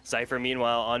there. Cypher,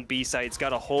 meanwhile, on B site's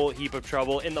got a whole heap of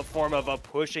trouble in the form of a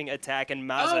pushing attack, and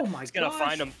Mazza is going to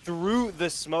find him through the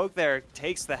smoke there,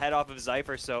 takes the head off of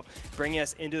Cypher, so bringing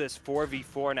us into this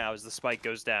 4v4 now as the spike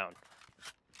goes down.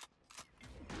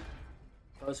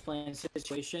 Post-plan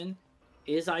situation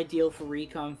is ideal for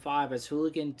Recon 5 as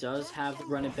Hooligan does have the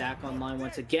run it back online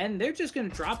once again. They're just going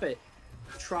to drop it.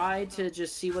 Try to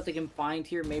just see what they can find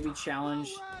here. Maybe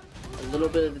challenge a little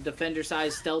bit of the defender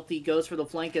side. Stealthy goes for the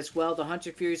flank as well. The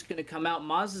Hunter Fury is going to come out.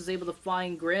 Maz is able to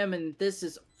find Grim, and this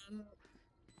is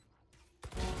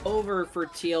over for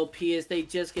TLP as they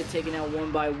just get taken out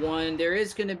one by one. There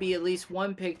is going to be at least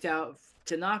one picked out.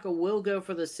 Tanaka will go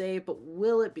for the save, but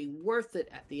will it be worth it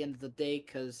at the end of the day?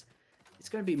 Because it's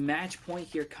going to be match point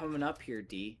here coming up here,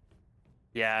 D.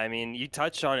 Yeah, I mean, you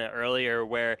touched on it earlier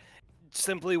where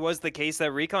simply was the case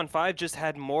that Recon 5 just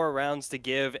had more rounds to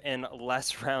give and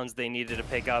less rounds they needed to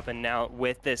pick up. And now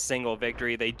with this single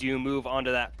victory, they do move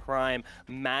onto that prime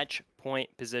match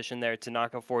point position there.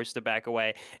 Tanaka forced to back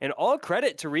away, and all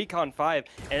credit to Recon 5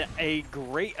 and a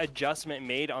great adjustment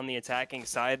made on the attacking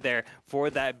side there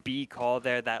for that B call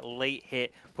there, that late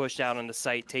hit pushed out on the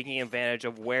site, taking advantage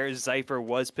of where Cypher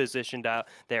was positioned out.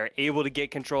 They're able to get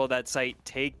control of that site,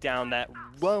 take down that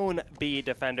lone B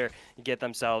defender, and get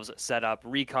themselves set up.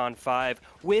 Recon 5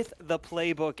 with the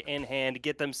playbook in hand,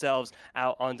 get themselves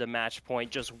out onto match point,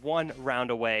 just one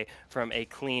round away from a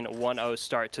clean 1-0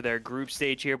 start to their group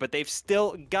stage here, but they've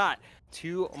still got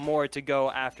 2 more to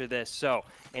go after this, so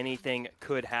anything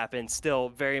could happen. Still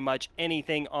very much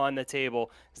anything on the table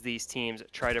as these teams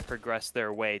try to progress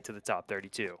their way to the top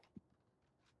 32.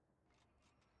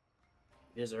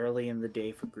 It is early in the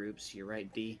day for groups. You're right,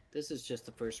 D. This is just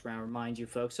the first round, remind you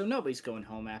folks, so nobody's going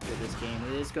home after this game.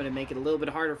 It is going to make it a little bit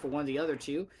harder for one of the other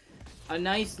two. A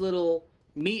nice little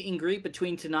meet and greet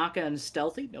between Tanaka and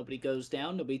Stealthy. Nobody goes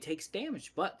down, nobody takes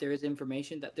damage, but there is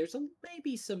information that there's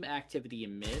maybe some activity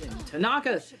in mid, and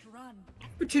Tanaka,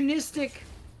 opportunistic,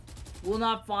 will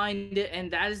not find it,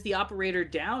 and that is the operator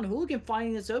down. Hooligan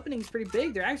finding this opening is pretty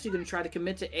big. They're actually going to try to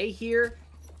commit to A here.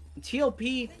 And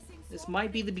TLP, this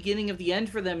might be the beginning of the end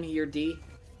for them here, D.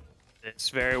 This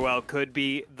very well could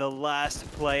be the last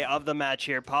play of the match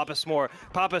here. Papa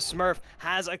Smurf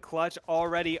has a clutch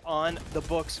already on the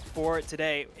books for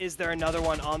today. Is there another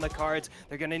one on the cards?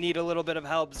 They're going to need a little bit of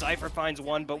help. Cypher finds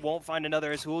one, but won't find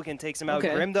another as Hooligan takes him out.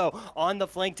 Okay. Grim, though, on the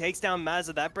flank, takes down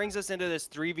Mazza. That brings us into this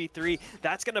 3v3.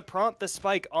 That's going to prompt the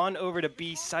spike on over to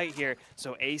B site here.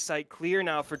 So A site clear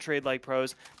now for Trade Like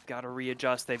Pros. Got to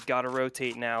readjust. They've got to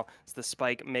rotate now as the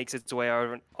spike makes its way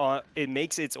over. It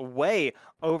makes its way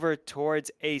over towards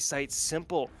A site.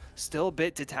 Simple, still a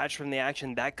bit detached from the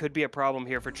action. That could be a problem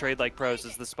here for Trade Like Pros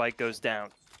as the spike goes down.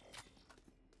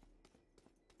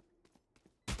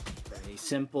 Very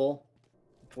simple,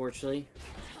 unfortunately.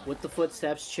 With the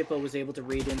footsteps, Chippo was able to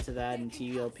read into that, and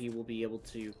TLP will be able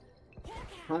to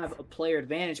have a player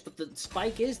advantage. But the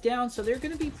spike is down, so they're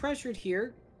going to be pressured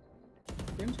here.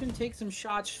 Grim's going to take some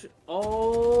shots.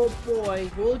 Oh boy,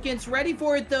 Hooligan's ready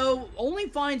for it though. Only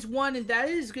finds one, and that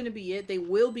is going to be it. They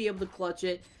will be able to clutch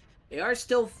it. They are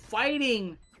still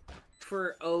fighting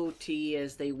for OT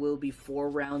as they will be 4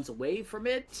 rounds away from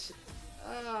it.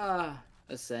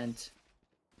 Ascent.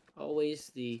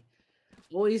 Always the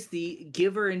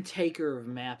giver and taker of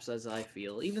maps, as I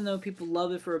feel. Even though people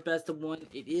love it for a best of 1,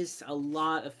 it is a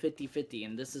lot of 50-50,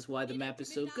 and this is why the map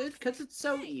is so good, because it's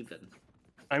so even.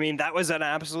 I mean, that was an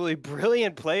absolutely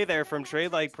brilliant play there from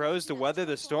Trade Like Pros to weather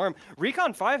the storm.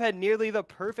 Recon 5 had nearly the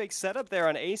perfect setup there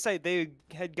on A side. They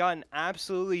had gotten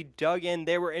absolutely dug in.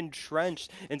 They were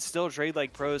entrenched, and still Trade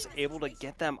Like Pros able to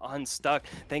get them unstuck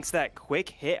thanks to that quick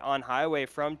hit on Highway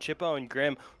from Chippo and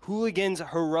Grim. Hooligans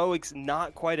heroics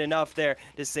not quite enough there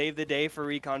to save the day for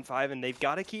Recon 5, and they've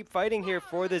got to keep fighting here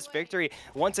for this victory.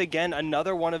 Once again,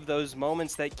 another one of those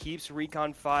moments that keeps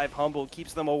Recon 5 humble,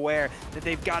 keeps them aware that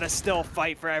they've got to still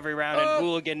fight for every round, and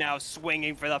Hooligan now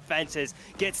swinging for the fences,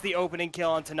 gets the opening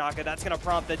kill on Tanaka. That's going to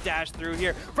prompt the dash through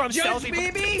here from Judge, Stealthy.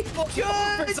 baby!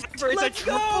 Judge! It's a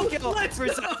triple kill for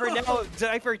Zypher now.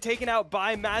 Zypher taken out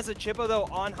by Mazza. Chippo, though,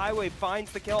 on highway,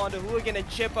 finds the kill onto Hooligan, and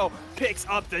Chippo picks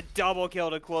up the double kill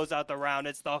to close out the round.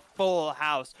 It's the full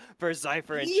house for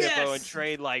Zypher and Chippo, and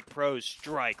Trade Like Pros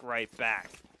strike right back.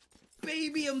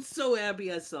 Baby, I'm so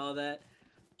happy I saw that.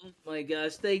 Oh my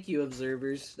gosh, thank you,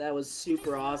 observers. That was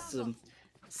super awesome.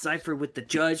 Zypher with the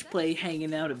Judge play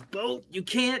hanging out at both. You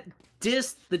can't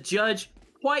diss the Judge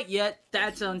quite yet.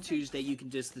 That's on Tuesday. You can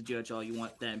diss the Judge all you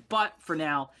want then. But for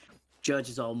now, Judge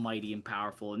is almighty and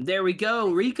powerful. And there we go.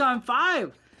 Recon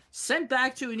 5 sent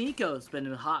back to an eco. It's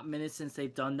been a hot minute since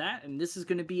they've done that. And this is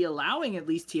going to be allowing at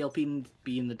least TLP to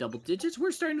be in the double digits.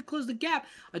 We're starting to close the gap.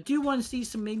 I do want to see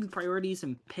some maybe priorities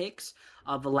and picks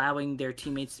of allowing their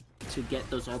teammates to get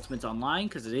those ultimates online,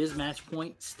 because it is match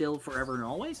point still forever and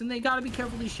always, and they got to be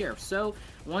careful these sheriffs. So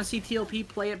I want to see TLP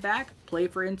play it back, play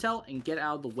for intel, and get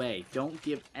out of the way. Don't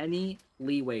give any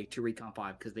leeway to Recon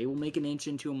 5, because they will make an inch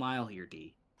into a mile here,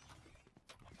 D.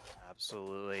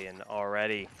 Absolutely, and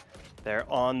already they're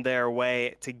on their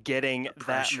way to getting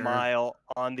that mile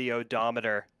on the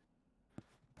odometer.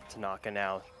 Tanaka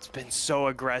now, it's been so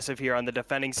aggressive here on the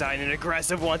defending side, and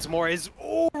aggressive once more is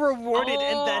rewarded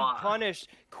and then punished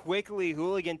quickly.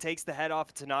 Hooligan takes the head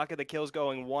off Tanaka. The kill's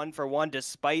going 1 for 1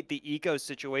 despite the eco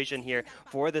situation here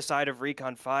for the side of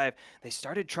Recon 5. They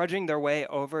started trudging their way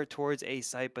over towards A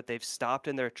site, but they've stopped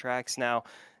in their tracks now.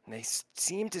 And they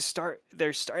seem to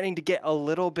they're starting to get a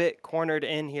little bit cornered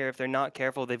in here if they're not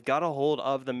careful. They've got a hold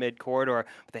of the mid corridor,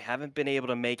 but they haven't been able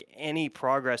to make any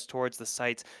progress towards the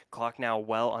sites. Clock now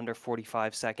well under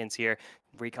 45 seconds here.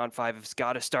 Recon 5 has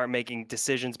got to start making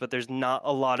decisions, but there's not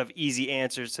a lot of easy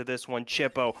answers to this one.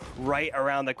 Chippo right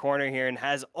around the corner here and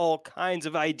has all kinds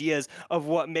of ideas of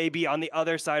what may be on the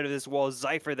other side of this wall.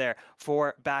 Zypher there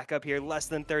for backup here. Less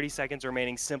than 30 seconds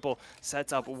remaining. Simple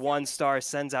sets up 1 star,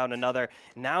 sends out another.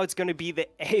 Now it's going to be the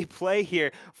A play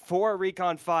here for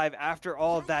Recon 5 after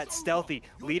all of that. Stealthy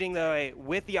leading the way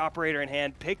with the operator in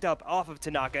hand, picked up off of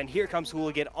Tanaka, and here comes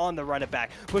Hooligan on the run it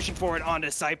back, pushing forward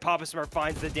onto site. Papa Smurf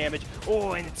finds the damage. Oh,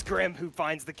 and it's Grim who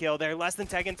finds the kill there. Less than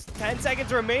 10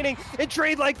 seconds remaining, and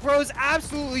Trade Like Pros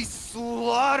absolutely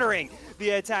slaughtering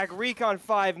the attack. Recon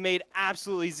 5 made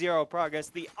absolutely 0 progress.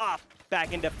 The op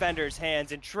back in Defender's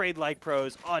hands, and Trade Like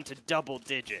Pros onto double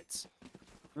digits.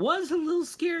 Was a little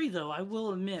scary, though, I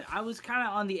will admit. I was kind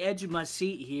of on the edge of my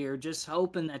seat here, just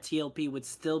hoping that TLP would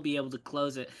still be able to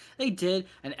close it. They did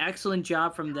an excellent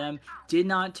job from them. Did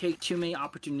not take too many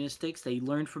opportunistics. They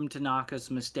learned from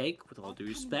Tanaka's mistake, with all due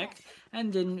respect,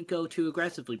 and didn't go too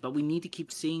aggressively. But we need to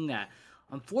keep seeing that.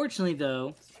 Unfortunately,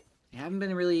 though, they haven't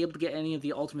been really able to get any of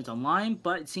the ultimates online,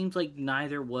 but it seems like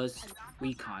neither was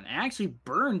Recon. I actually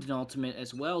burned an ultimate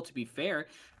as well, to be fair.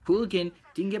 Hooligan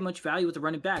didn't get much value with the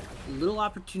running back. A little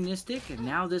opportunistic, and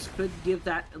now this could give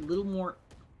that a little more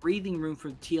breathing room for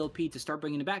the TLP to start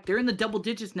bringing it back. They're in the double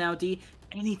digits now, D.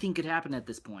 Anything could happen at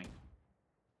this point.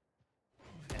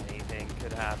 Anything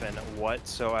could happen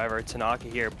whatsoever. Tanaka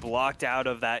here blocked out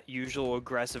of that usual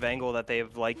aggressive angle that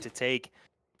they've liked to take.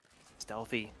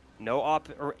 Stealthy. No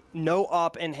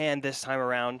op in hand this time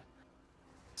around.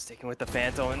 Sticking with the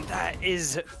Phantom, and that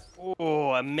is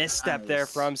a misstep there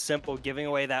from Simple, giving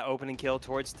away that opening kill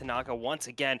towards Tanaka once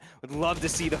again. Would love to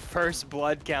see the first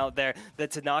blood count there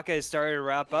that Tanaka has started to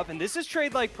wrap up, and this is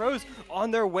Trade Like Pros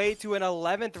on their way to an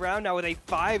 11th round now with a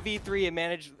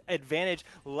 5v3 advantage.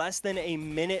 Less than a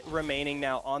minute remaining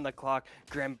now on the clock.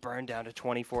 Grim burned down to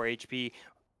 24 HP.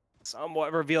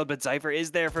 Somewhat revealed, but Zypher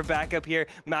is there for backup here.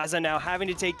 Mazza now having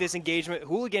to take this engagement.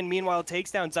 Hooligan, meanwhile,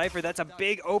 takes down Zypher. That's a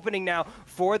big opening now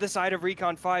for the side of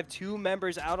Recon 5. 2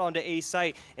 members out onto A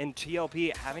site, and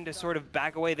TLP having to sort of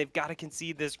back away. They've got to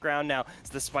concede this ground now as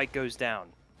the spike goes down.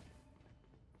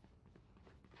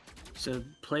 So,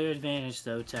 player advantage,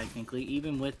 though, technically,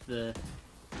 even with the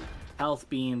health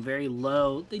being very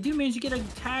low, they do manage to get a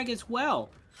tag as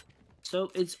well. So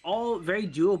it's all very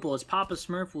doable as Papa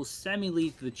Smurf will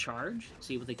semi-lead the charge.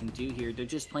 See what they can do here. They're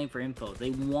just playing for info.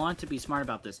 They want to be smart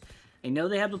about this. They know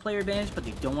they have the player advantage, but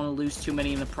they don't want to lose too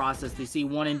many in the process. They see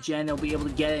one in Gen, they'll be able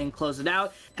to get it and close it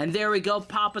out. And there we go,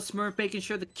 Papa Smurf making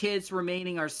sure the kids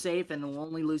remaining are safe, and will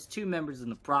only lose 2 members in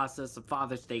the process. A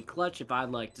Father's Day clutch, if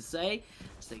I'd like to say.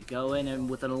 So they go in and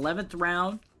with an 11th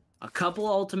round, a couple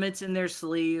ultimates in their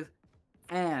sleeve,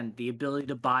 and the ability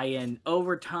to buy in.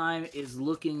 Overtime is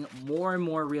looking more and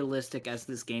more realistic as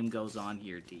this game goes on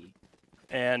here, D.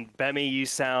 And Bemi, you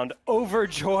sound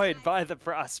overjoyed by the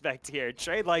prospect here.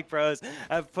 Trade Like Pros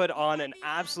have put on an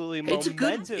absolutely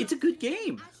momentous. It's a good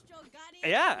game.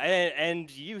 Yeah,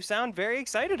 and you sound very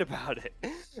excited about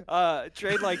it.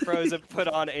 Trade Like Pros have put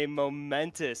on a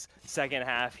momentous second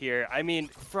half here. I mean,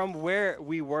 from where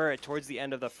we were towards the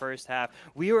end of the first half,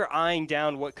 we were eyeing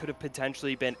down what could have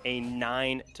potentially been a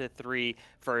 9-3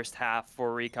 first half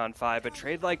for Recon 5, but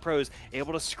Trade Like Pros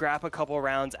able to scrap a couple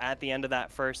rounds at the end of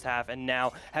that first half and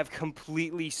now have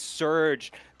completely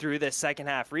surged through this second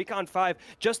half. Recon 5,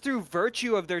 just through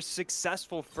virtue of their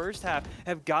successful first half,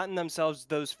 have gotten themselves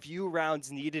those few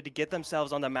rounds needed to get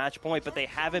themselves on the match point, but they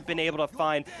haven't been able to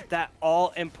find that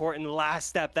all-important last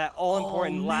step, that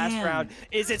all-important last round.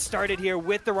 Is it started here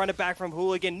with the run it back from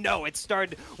Hooligan? No, it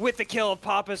started with the kill of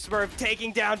Papa Smurf,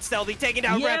 taking down Stealthy, taking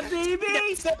down Red.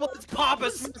 Baby! Simple as Papa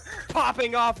Smurf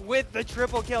popping off with the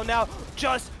triple kill. Now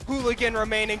just Hooligan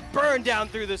remaining, burned down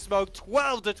through the smoke.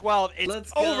 12-12.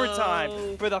 It's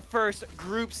overtime for the first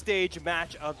group stage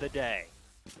match of the day.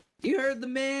 You heard the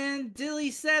man. Dilly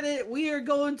said it. We are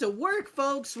going to work,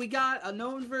 folks. We got a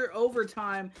known for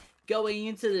overtime going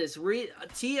into this.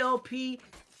 TLP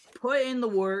put in the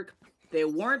work. They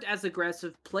weren't as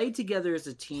aggressive, played together as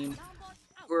a team,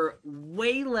 were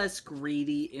way less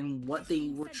greedy in what they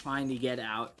were trying to get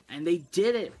out, and they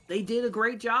did it. They did a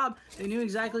great job. They knew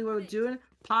exactly what they were doing.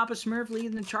 Papa Smurf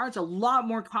leading the charge, a lot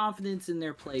more confidence in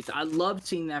their plays. I loved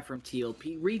seeing that from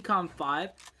TLP. Recon 5,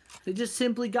 they just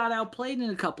simply got outplayed in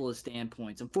a couple of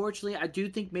standpoints. Unfortunately, I do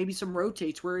think maybe some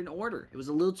rotates were in order. It was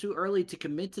a little too early to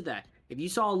commit to that. If you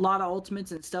saw a lot of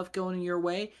ultimates and stuff going your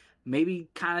way, maybe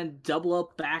kind of double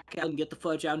up, back out, and get the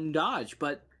fudge out and dodge.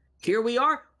 But here we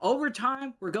are,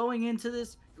 overtime. We're going into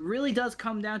this. It really does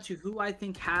come down to who I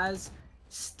think has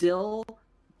still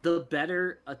the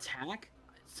better attack.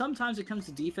 Sometimes it comes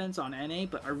to defense on NA,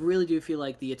 but I really do feel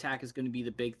like the attack is going to be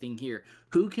the big thing here.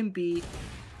 Who can be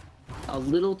a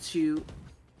little too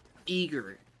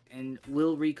eager, and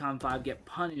will Recon 5 get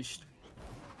punished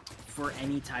for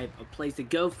any type of plays to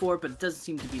go for? But it doesn't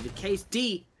seem to be the case.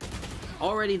 D,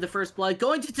 already the first blood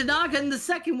going to Tanaka, and the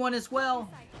second one as well.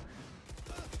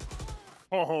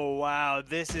 Oh, wow.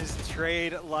 This is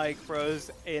Trade Like Pros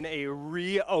in a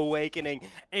reawakening,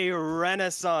 a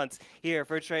renaissance here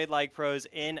for Trade Like Pros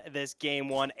in this game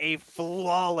one. A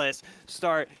flawless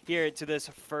start here to this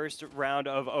first round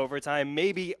of overtime.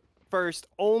 Maybe first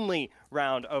only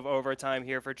round of overtime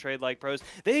here for Trade Like Pros.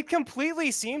 They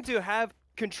completely seem to have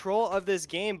control of this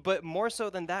game, but more so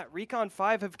than that, Recon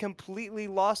 5 have completely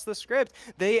lost the script.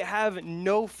 They have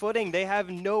no footing. They have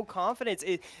no confidence.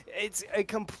 It's a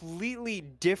completely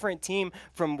different team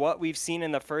from what we've seen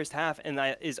in the first half, and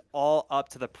that is all up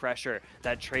to the pressure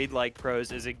that Trade Like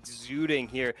Pros is exuding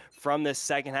here from this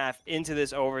second half into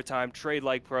this overtime. Trade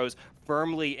Like Pros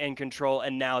firmly in control,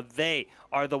 and now they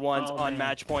are the ones on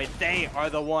match point. They are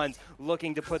the ones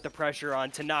looking to put the pressure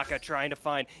on. Tanaka trying to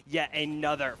find yet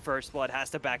another first blood, has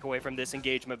to back away from this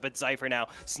engagement, but Cypher now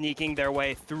sneaking their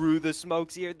way through the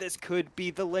smokes here. This could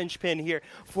be the linchpin here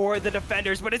for the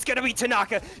defenders, but it's gonna be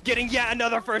Tanaka getting yet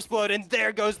another first blood, and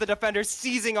there goes the defender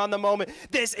seizing on the moment.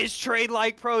 This is Trade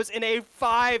Like Pros in a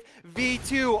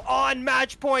 5v2 on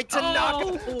match point.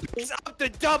 Tanaka picks up the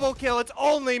double kill. It's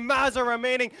only Mazza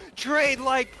remaining. Trade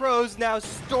Like Pros now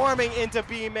storming into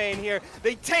B main here.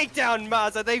 They take down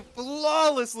Mazza. They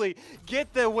flawlessly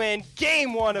get the win.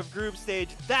 Game one of group stage.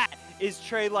 That is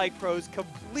Trade Like Pros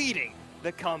completing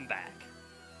the comeback.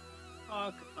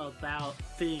 Talk about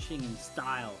finishing in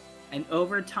style. An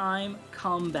overtime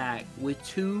comeback with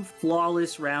 2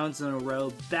 flawless rounds in a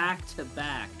row, back to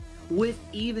back, with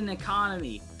even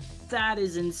economy. That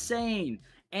is insane.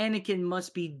 Anakin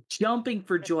must be jumping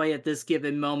for joy at this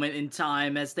given moment in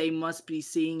time, as they must be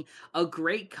seeing a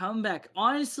great comeback.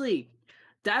 Honestly,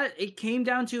 that it came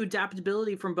down to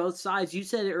adaptability from both sides. You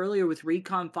said it earlier with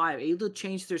Recon 5, able to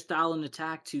change their style and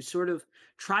attack to sort of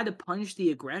try to punish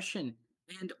the aggression.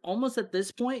 And almost at this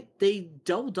point, they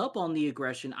doubled up on the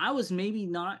aggression. I was maybe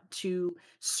not too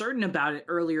certain about it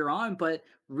earlier on, but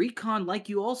Recon, like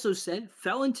you also said,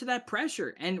 fell into that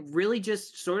pressure and really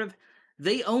just sort of,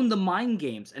 they owned the mind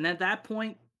games. And at that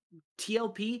point,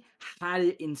 TLP had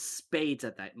it in spades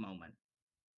at that moment.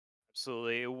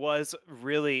 Absolutely. It was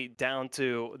really down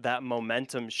to that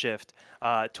momentum shift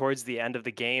towards the end of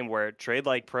the game where Trade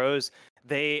Like Pros,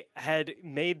 They had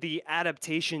made the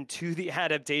adaptation to the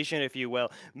adaptation, if you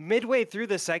will. Midway through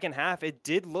the second half, it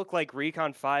did look like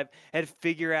Recon 5 had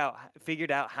figured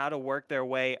out how to work their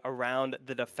way around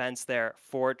the defense there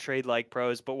for Trade Like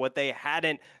Pros. But what they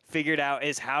hadn't figured out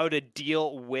is how to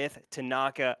deal with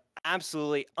Tanaka.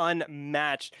 Absolutely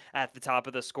unmatched at the top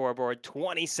of the scoreboard.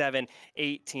 27,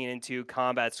 18, and 2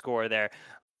 combat score there.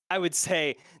 I would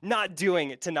say not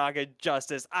doing Tanaka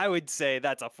justice. I would say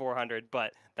that's a 400,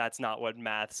 but that's not what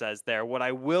math says there. What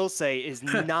I will say is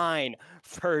 9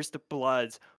 first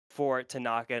bloods for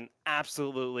Tanaka. An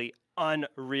absolutely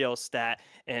unreal stat.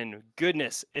 And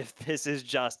goodness, if this is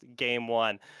just game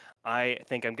one, I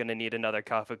think I'm going to need another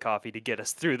cup of coffee to get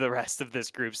us through the rest of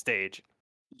this group stage.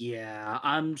 Yeah,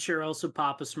 I'm sure also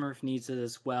Papa Smurf needs it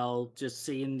as well. Just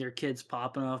seeing their kids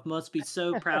popping off must be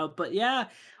so proud. But yeah,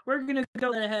 we're gonna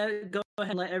go ahead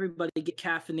and let everybody get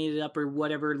caffeinated up or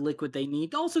whatever liquid they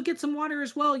need. Also get some water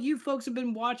as well. You folks have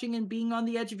been watching and being on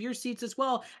the edge of your seats as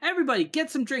well. Everybody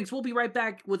get some drinks. We'll be right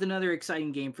back with another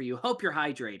exciting game for you. Hope you're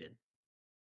hydrated.